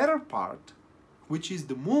even better part, which is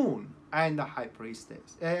the Moon and the High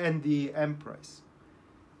Priestess and the Empress.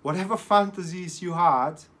 Whatever fantasies you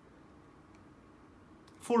had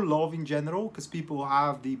for love in general, because people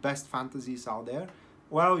have the best fantasies out there,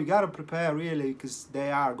 well, you got to prepare really, because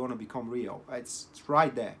they are going to become real. It's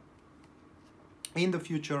right there. In the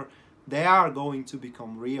future, they are going to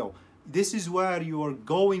become real. This is where you are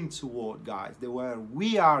going toward, guys. Where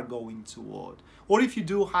we are going toward. Or if you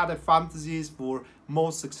do have the fantasies for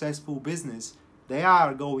most successful business, they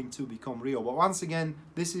are going to become real. But once again,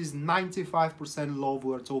 this is 95% love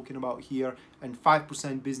we're talking about here, and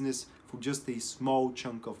 5% business for just a small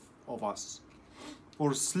chunk of us,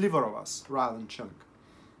 or sliver of us rather than chunk.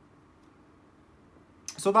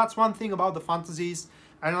 So that's one thing about the fantasies.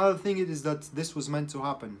 Another thing is that this was meant to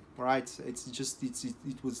happen, right? It's just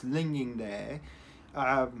it was lingering there.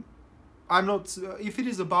 I'm not. If it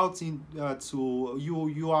is about to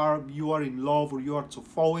you are in love, or you are to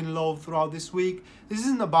fall in love throughout this week, this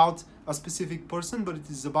isn't about a specific person, but it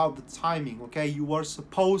is about the timing. Okay, you are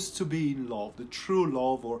supposed to be in love, the true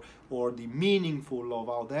love, or the meaningful love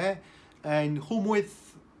out there, and whom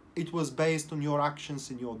with it was based on your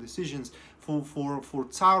actions and your decisions. For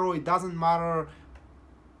Tarot, it doesn't matter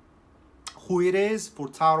who it is. For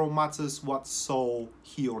Tarot, matters what soul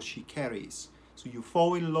he or she carries. So you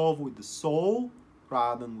fall in love with the soul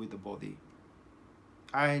rather than with the body.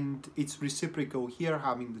 And it's reciprocal here,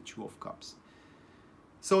 having the Two of Cups.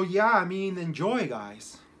 So yeah, I mean, enjoy,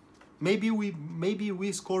 guys. Maybe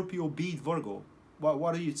we Scorpio beat Virgo.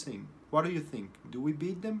 What do you think? What do you think? Do we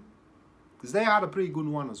beat them? Because they had a pretty good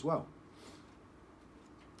one as well.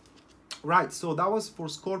 Right, so that was for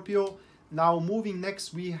Scorpio. Now moving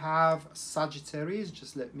next, we have Sagittarius.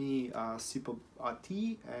 Just let me sip a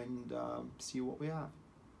tea and see what we have.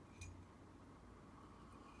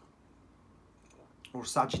 Or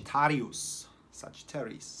Sagittarius.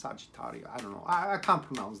 Sagittarius. I don't know. I can't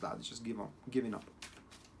pronounce that. It's just giving up.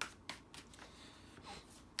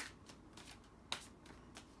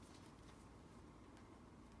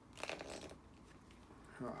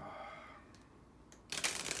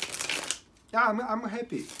 Yeah, I'm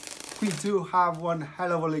happy. We do have one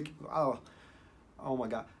hell of a week. Oh my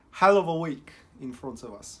God, hell of a week in front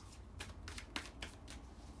of us.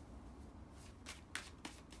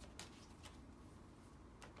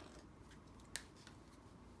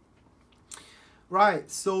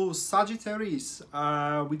 Right, so Sagittarius,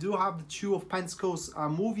 we do have the Two of Pentacles.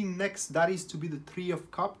 Moving next, that is to be the Three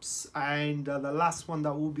of Cups, and the last one,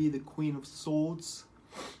 that will be the Queen of Swords.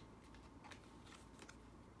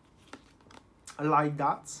 Like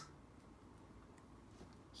that.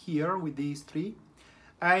 Here with these three,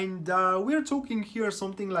 and we're talking here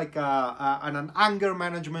something like an anger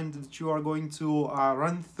management that you are going to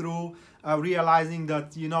run through, realizing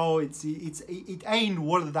that, you know, it ain't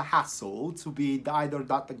worth the hassle to be either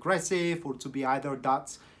that aggressive or to be either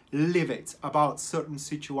that livid about certain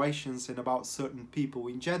situations and about certain people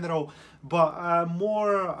in general, but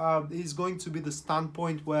more is going to be the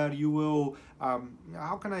standpoint where you will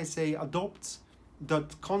how can I say, adopt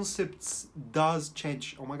that concepts does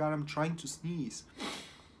change. Oh my God, I'm trying to sneeze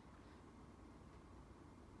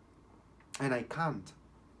and I can't.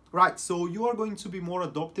 Right, so you are going to be more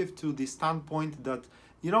adaptive to the standpoint that,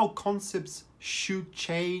 you know, concepts should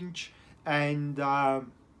change, and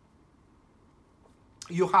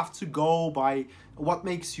you have to go by what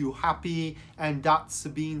makes you happy. And that's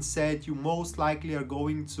being said, you most likely are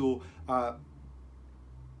going to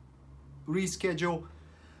reschedule.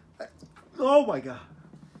 Oh my God.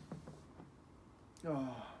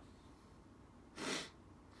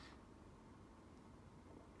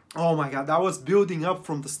 Oh my god, that was building up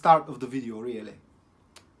from the start of the video, really.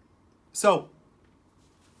 So,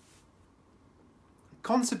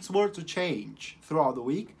 concepts were to change throughout the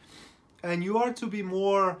week, and you are to be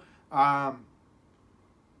more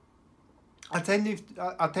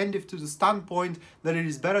attentive to the standpoint that it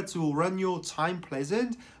is better to run your time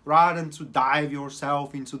pleasant rather than to dive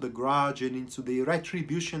yourself into the grudge and into the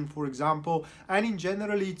retribution, for example, and in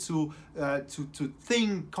generally to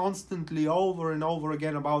think constantly over and over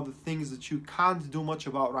again about the things that you can't do much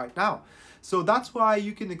about right now. So that's why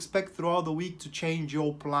you can expect throughout the week to change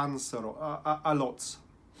your plans a lot.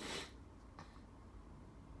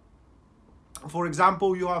 For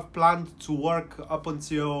example, you have planned to work up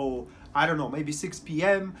until, I don't know, maybe 6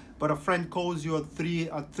 p.m. but a friend calls you at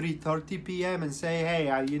 3:30 p.m. and say,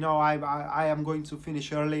 hey, I am going to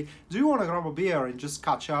finish early. Do you want to grab a beer and just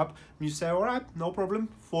catch up? And you say, all right, no problem.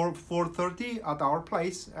 4:30 at our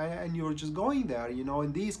place, and you're just going there,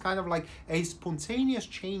 and these kind of like a spontaneous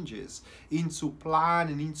changes into plan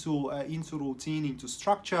and into routine, into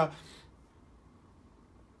structure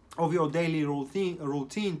of your daily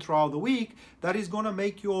routine throughout the week, that is gonna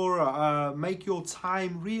make your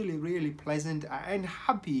time really pleasant and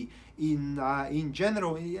happy in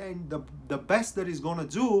general. And the best that is gonna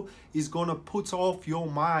do is gonna put off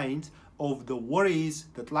your mind of the worries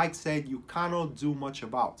that, like I said, you cannot do much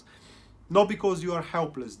about. Not because you are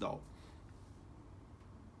helpless though,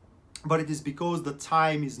 but it is because the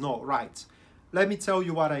time is not right. Let me tell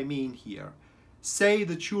you what I mean here. Say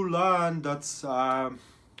that you learn that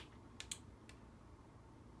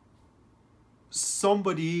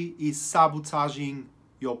somebody is sabotaging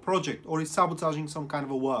your project or is sabotaging some kind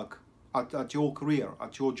of a work at your career,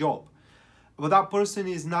 at your job. But that person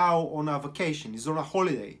is now on a vacation, is on a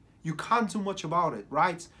holiday. You can't do much about it,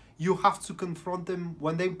 right? You have to confront them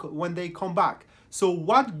when they come back. So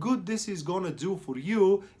what good this is gonna do for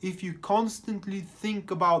you if you constantly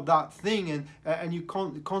think about that thing and you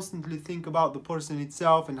constantly think about the person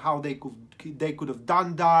itself and how they could have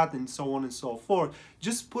done that and so on and so forth.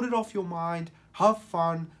 Just put it off your mind, have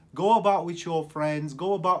fun, go about with your friends,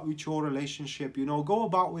 go about with your relationship, go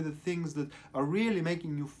about with the things that are really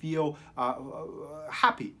making you feel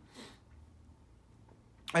happy.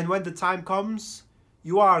 And when the time comes,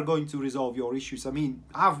 you are going to resolve your issues. I mean,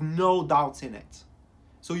 I have no doubts in it.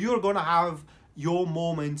 So you're going to have your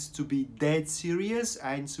moments to be dead serious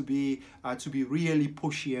and to be really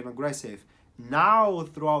pushy and aggressive. Now,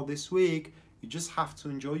 throughout this week, you just have to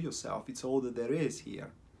enjoy yourself. It's all that there is here.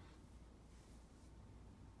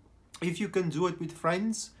 If you can do it with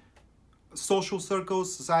friends, social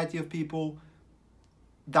circles, society of people,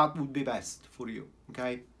 that would be best for you,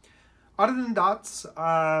 okay? Other than that,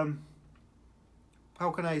 how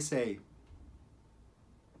can I say?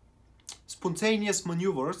 Spontaneous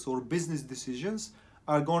maneuvers or business decisions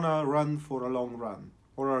are gonna run for a long run,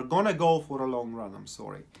 or are gonna go for a long run, I'm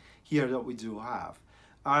sorry, here that we do have.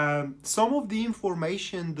 Some of the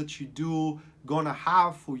information that you do gonna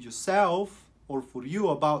have for yourself or for you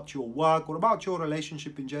about your work or about your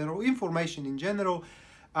relationship in general, information in general,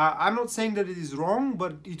 I'm not saying that it is wrong,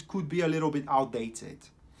 but it could be a little bit outdated.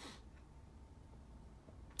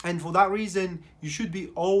 And for that reason, you should be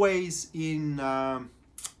always in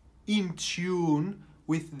tune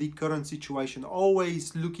with the current situation,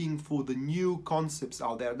 always looking for the new concepts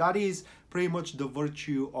out there. That is pretty much the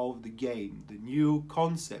virtue of the game, the new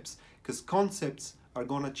concepts, because concepts are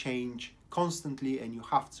going to change constantly and you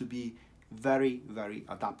have to be very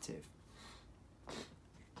adaptive.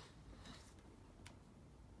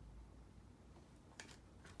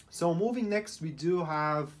 So moving next, we do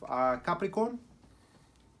have Capricorn.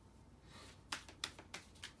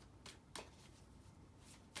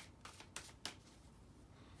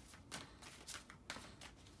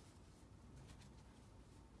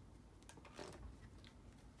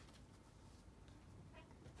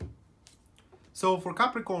 So for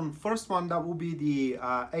Capricorn, first one, that will be the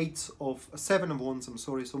Seven of Wands, I'm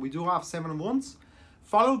sorry. So we do have Seven of Wands,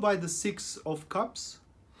 followed by the Six of Cups.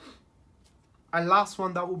 And last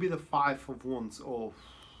one, that will be the Five of Wands. Oh,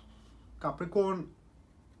 Capricorn.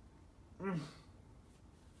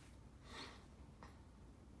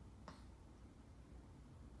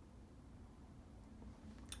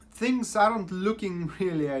 Things aren't looking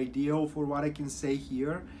really ideal for what I can say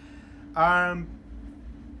here.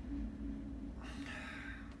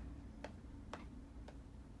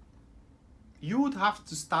 You would have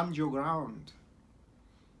to stand your ground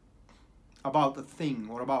about a thing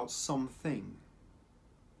or about something.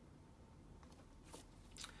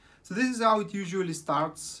 So this is how it usually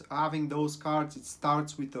starts. Having those cards, it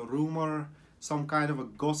starts with a rumor, some kind of a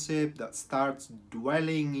gossip that starts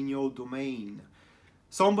dwelling in your domain.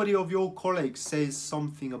 Somebody of your colleagues says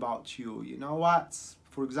something about you. You know what?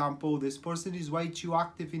 For example, this person is way too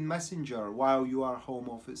active in Messenger while you are home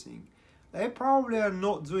officing. They probably are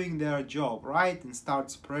not doing their job, right? And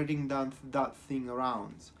start spreading that thing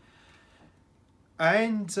around.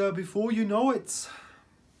 And before you know it,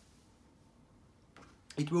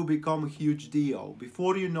 it will become a huge deal.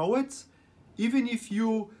 Before you know it, even if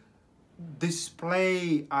you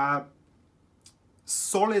display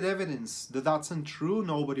solid evidence that that's untrue,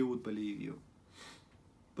 nobody would believe you.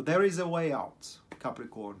 But there is a way out,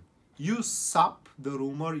 Capricorn. You sap the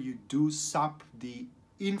rumor, you do sap the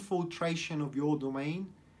infiltration of your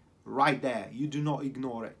domain right there. You do not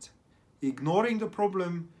ignore it. Ignoring the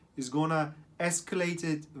problem is gonna escalate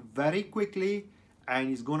it very quickly,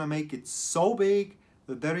 and is gonna make it so big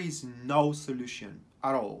that there is no solution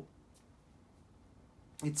at all.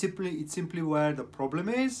 It's simply where the problem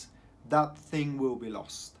is, that thing will be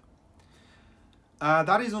lost.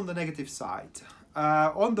 That is on the negative side.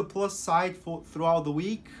 On the plus side, throughout the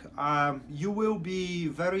week, you will be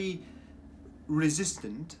very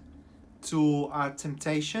resistant to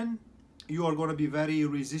temptation. You are going to be very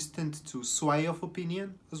resistant to sway of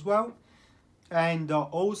opinion as well. And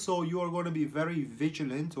also you are going to be very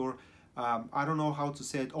vigilant, or I don't know how to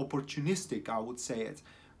say it, opportunistic, I would say it.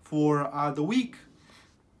 For the week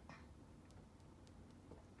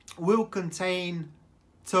will contain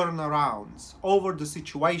turnarounds over the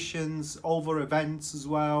situations, over events as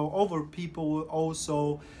well, over people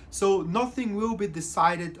also. So nothing will be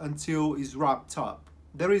decided until it's wrapped up.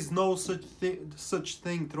 There is no such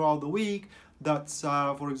thing throughout the week that,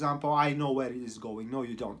 for example, I know where it is going. No,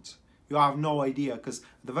 you don't. You have no idea, because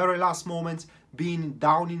the very last moment, being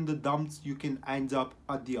down in the dumps, you can end up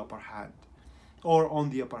at the upper hand or on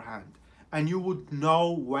the upper hand. And you would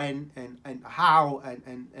know when and how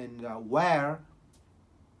and where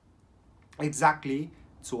exactly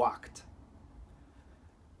to act.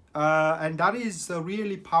 And that is a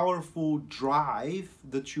really powerful drive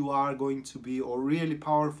that you are going to be, or really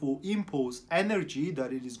powerful impulse energy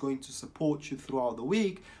that it is going to support you throughout the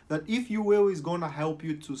week, that, if you will, is going to help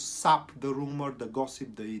you to sap the rumor, the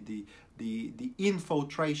gossip, the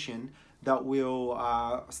infiltration that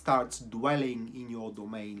will start dwelling in your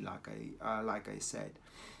domain, like I said.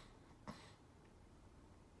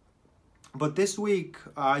 But this week,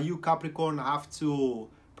 you Capricorn have to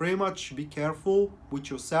pretty much be careful with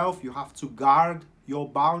yourself. You have to guard your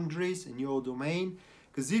boundaries in your domain,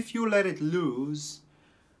 because if you let it loose,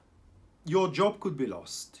 your job could be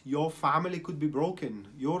lost, your family could be broken,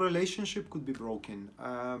 your relationship could be broken.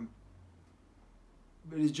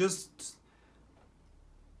 It's just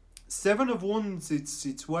Seven of Wands.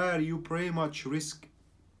 It's where you pretty much risk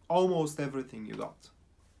almost everything you got.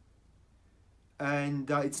 And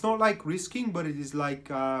it's not like risking, but it is like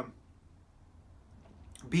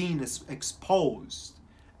being exposed.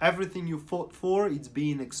 Everything you fought for, it's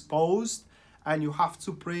being exposed, and you have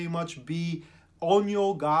to pretty much be on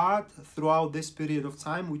your guard throughout this period of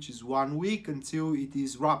time, which is 1 week, until it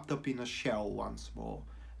is wrapped up in a shell once more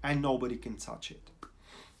and nobody can touch it.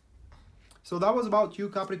 So that was about you,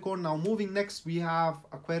 Capricorn. Now moving next, we have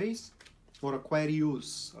Aquarius, or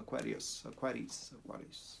Aquarius.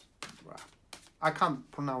 I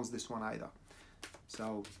can't pronounce this one either,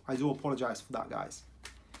 so I do apologize for that, guys.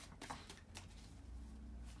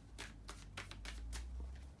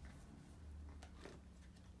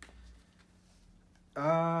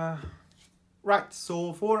 Right,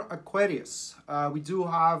 so for Aquarius, we do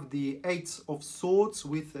have the Eight of Swords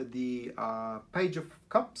with the Page of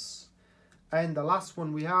Cups, and the last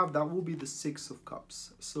one we have, that will be the Six of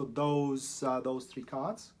Cups. So those three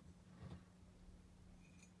cards.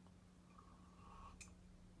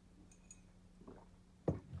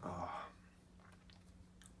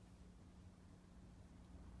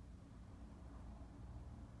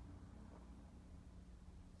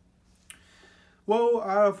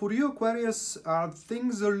 Well, for you Aquarius,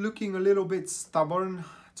 things are looking a little bit stubborn,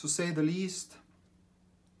 to say the least.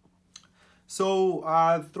 So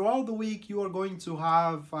throughout the week you are going to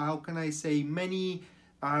have, how can I say, many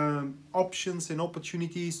options and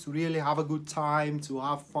opportunities to really have a good time, to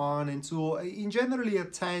have fun, and to in generally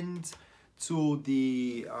attend to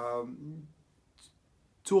the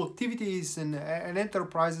to activities and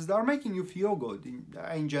enterprises that are making you feel good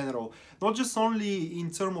in general. Not just only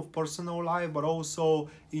in terms of personal life, but also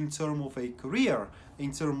in terms of a career,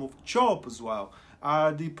 in terms of job as well.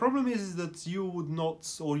 The problem is that you would not,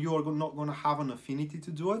 or you are not going to have an affinity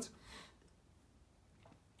to do it.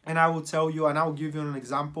 And I will tell you, and I'll give you an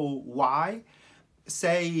example why.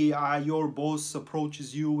 say your boss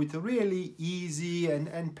approaches you with a really easy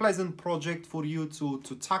and pleasant project for you to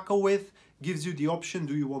tackle with, gives you the option,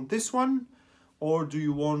 do you want this one or do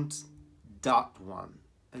you want that one?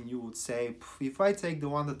 And you would say, if I take the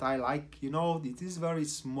one that I like, you know, it is very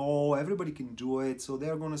small, everybody can do it, so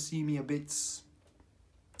they're gonna see me a bit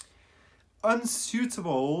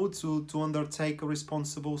unsuitable to undertake a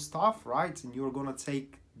responsible stuff, right? And you're gonna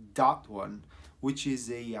take that one, which is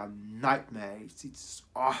a nightmare. It's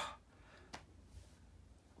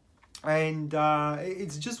and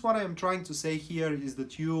it's just what I am trying to say here is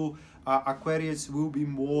that you Aquarius will be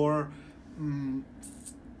more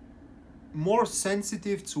more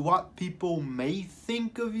sensitive to what people may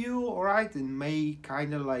think of you, all right, and may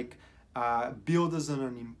kind of like build as an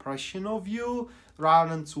impression of you rather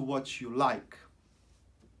than to what you like.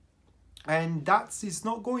 And it's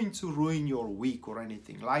not going to ruin your week or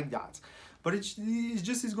anything like that, but it's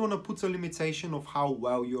just is going to put a limitation of how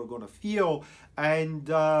well you're going to feel. And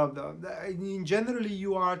generally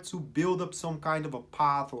you are to build up some kind of a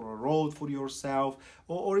path or a road for yourself,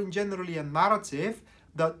 or in generally a narrative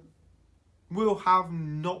that will have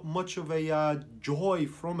not much of a joy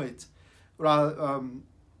from it,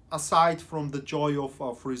 aside from the joy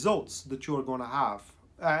of results that you are going to have.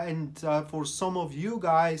 And for some of you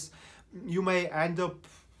guys, you may end up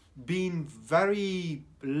being very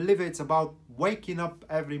livid about waking up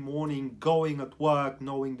every morning, going at work,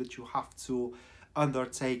 knowing that you have to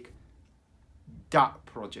undertake that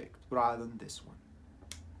project rather than this one.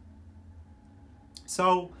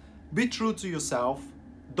 So be true to yourself.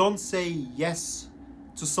 Don't say yes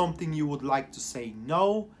to something you would like to say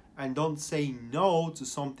no, and don't say no to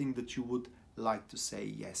something that you would like to say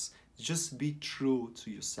yes. Just be true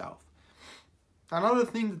to yourself. Another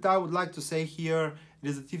thing that I would like to say here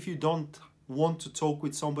is that if you don't want to talk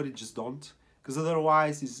with somebody, just don't, because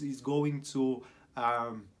otherwise it's going to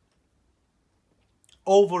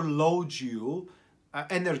overload you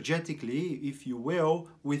energetically, if you will,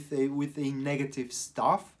 with a negative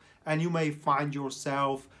stuff. And you may find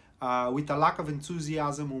yourself with a lack of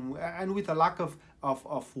enthusiasm and with a lack of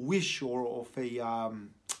wish or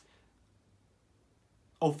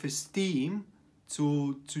of esteem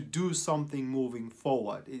to do something moving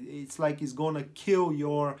forward. It's like it's gonna kill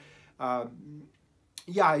your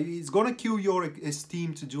it's gonna kill your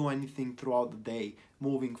esteem to do anything throughout the day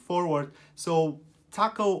moving forward. So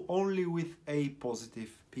tackle only with a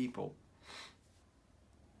positive people.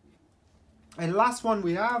 And last one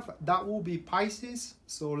we have, that will be Pisces.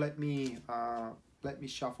 So let me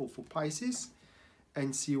shuffle for Pisces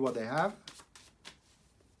and see what they have.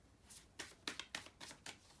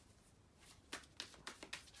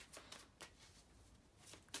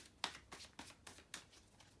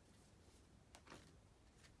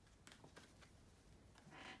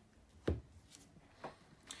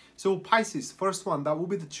 So Pisces, first one, that will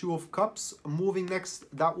be the Two of Cups. Moving next,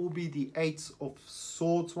 that will be the Eight of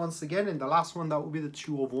Swords once again. And the last one, that will be the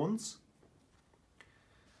Two of Wands.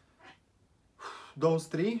 Those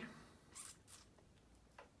three.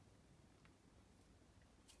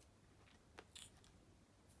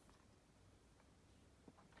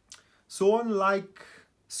 So unlike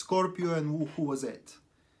Scorpio and who was it?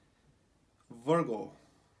 Virgo.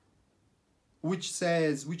 Which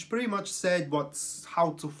pretty much said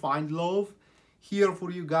how to find love. Here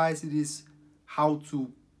for you guys, it is how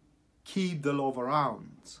to keep the love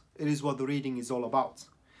around. It is what the reading is all about.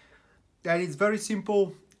 And it's very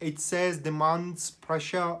simple. It says demands,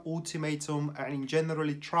 pressure, ultimatum, and in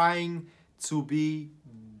generally trying to be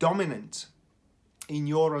dominant in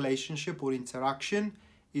your relationship or interaction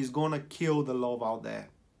is gonna kill the love out there.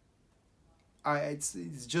 It's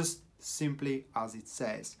just simply as it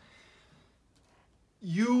says.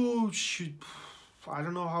 You should, I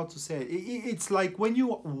don't know how to say it. It's like when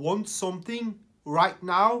you want something right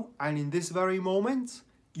now and in this very moment,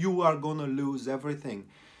 you are gonna lose everything.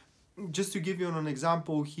 Just to give you an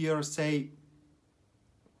example here, say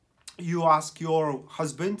you ask your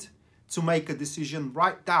husband to make a decision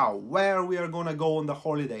right now where we are gonna go on the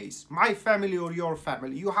holidays, my family or your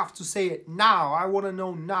family. You have to say it now. I want to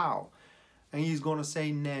know now. And he's gonna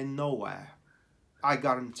say nah, nowhere. I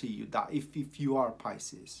guarantee you that if you are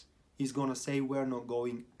Pisces, he's gonna say we're not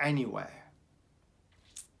going anywhere.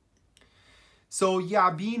 So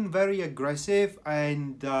yeah, being very aggressive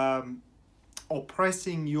and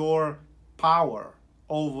oppressing your power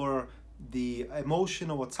over the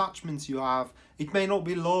emotional attachments you have. It may not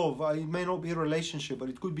be love, it may not be a relationship, but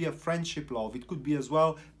it could be a friendship love. It could be as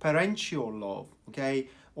well parental love, okay,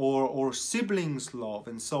 or siblings love,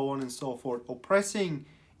 and so on and so forth. Oppressing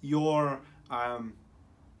your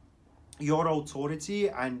your authority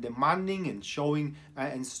and demanding and showing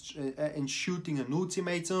and shooting an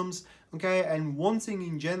ultimatums, okay, and wanting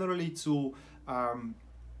in generally to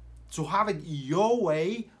have it your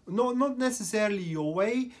way, not necessarily your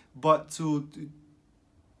way, but to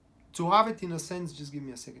have it in a sense. Just give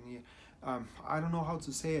me a second here. I don't know how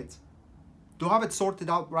to say it. To have it sorted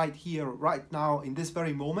out right here, right now, in this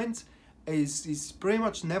very moment, is pretty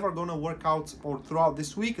much never gonna work out, or throughout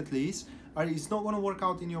this week at least. It's not going to work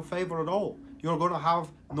out in your favor at all. You're going to have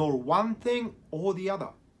nor one thing or the other.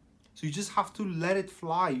 So you just have to let it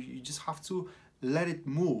fly. You just have to let it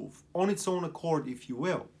move on its own accord, if you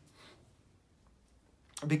will.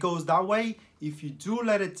 Because that way, if you do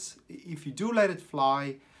let it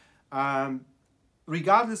fly,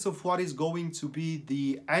 regardless of what is going to be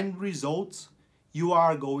the end result, you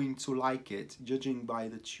are going to like it, judging by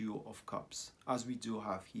the Two of Cups, as we do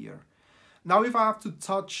have here. Now, if I have to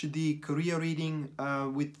touch the career reading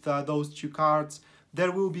with those two cards,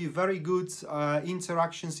 there will be very good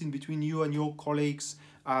interactions in between you and your colleagues.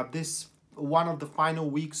 This one of the final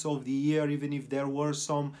weeks of the year, even if there were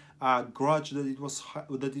some grudge that it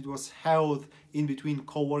was held in between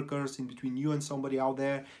co-workers, in between you and somebody out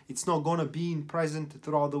there, it's not gonna be present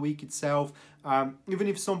throughout the week itself. Even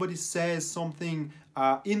if somebody says something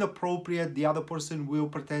inappropriate, the other person will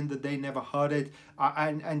pretend that they never heard it,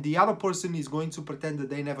 and the other person is going to pretend that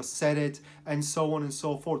they never said it, and so on and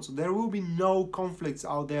so forth. So there will be no conflicts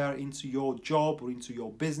out there into your job or into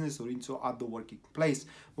your business or into other working place.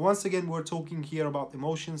 But once again, we're talking here about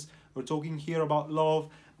emotions, we're talking here about love,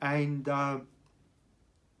 and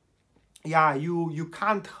yeah, you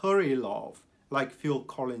can't hurry love, like Phil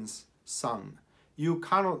Collins sung. You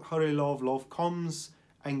cannot hurry love. Love comes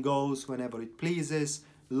and goes whenever it pleases.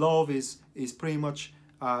 Love is pretty much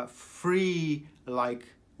free like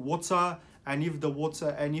water, and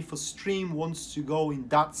if a stream wants to go in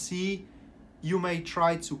that sea, you may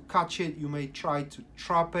try to catch it, you may try to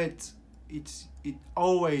trap it, it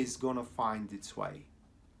always gonna find its way.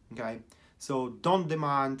 Okay, so don't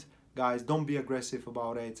demand, guys, don't be aggressive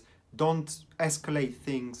about it, don't escalate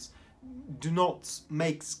things, do not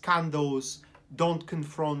make scandals, don't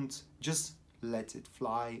confront, just let it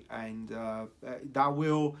fly, and that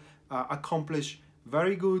will accomplish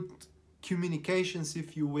very good communications,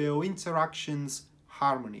 if you will, interactions,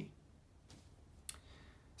 harmony.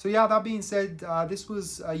 So yeah, that being said, this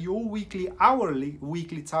was your hourly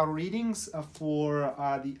weekly tarot readings for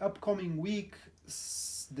the upcoming week,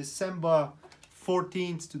 December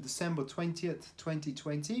 14th to December 20th,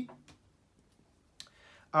 2020.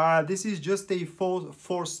 This is just a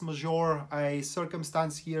force majeure, a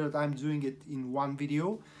circumstance here that I'm doing it in one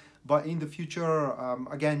video. But in the future,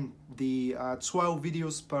 again, the 12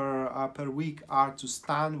 videos per week are to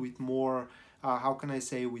stand with more, how can I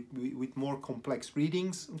say, with more complex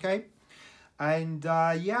readings, okay? And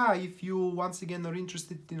yeah, if you once again are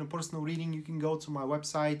interested in a personal reading, you can go to my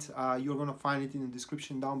website. You're going to find it in the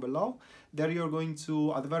description down below. There you're going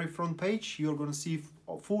to, at the very front page, you're going to see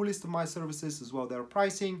a full list of my services as well, their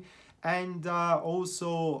pricing, and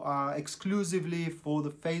also exclusively for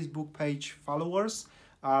the Facebook page followers,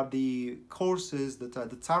 the courses that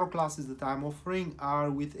the tarot classes that I'm offering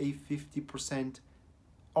are with a 50%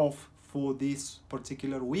 off for this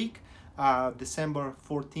particular week, December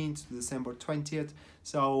 14th to December 20th.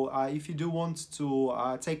 So if you do want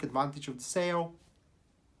to take advantage of the sale,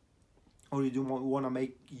 or you do want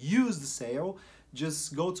to use the sale,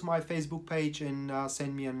 just go to my Facebook page and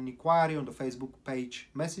send me an inquiry on the Facebook page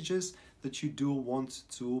messages that you do want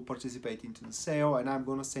to participate into the sale, and I'm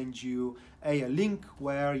gonna send you a link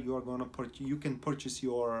where you can purchase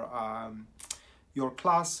your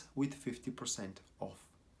class with 50% off.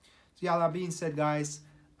 So yeah, that being said, guys,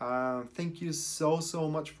 thank you so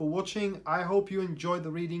much for watching. I hope you enjoyed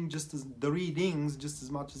the readings just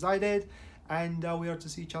as much as I did, and we are to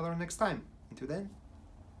see each other next time. Until then,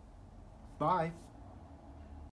 bye.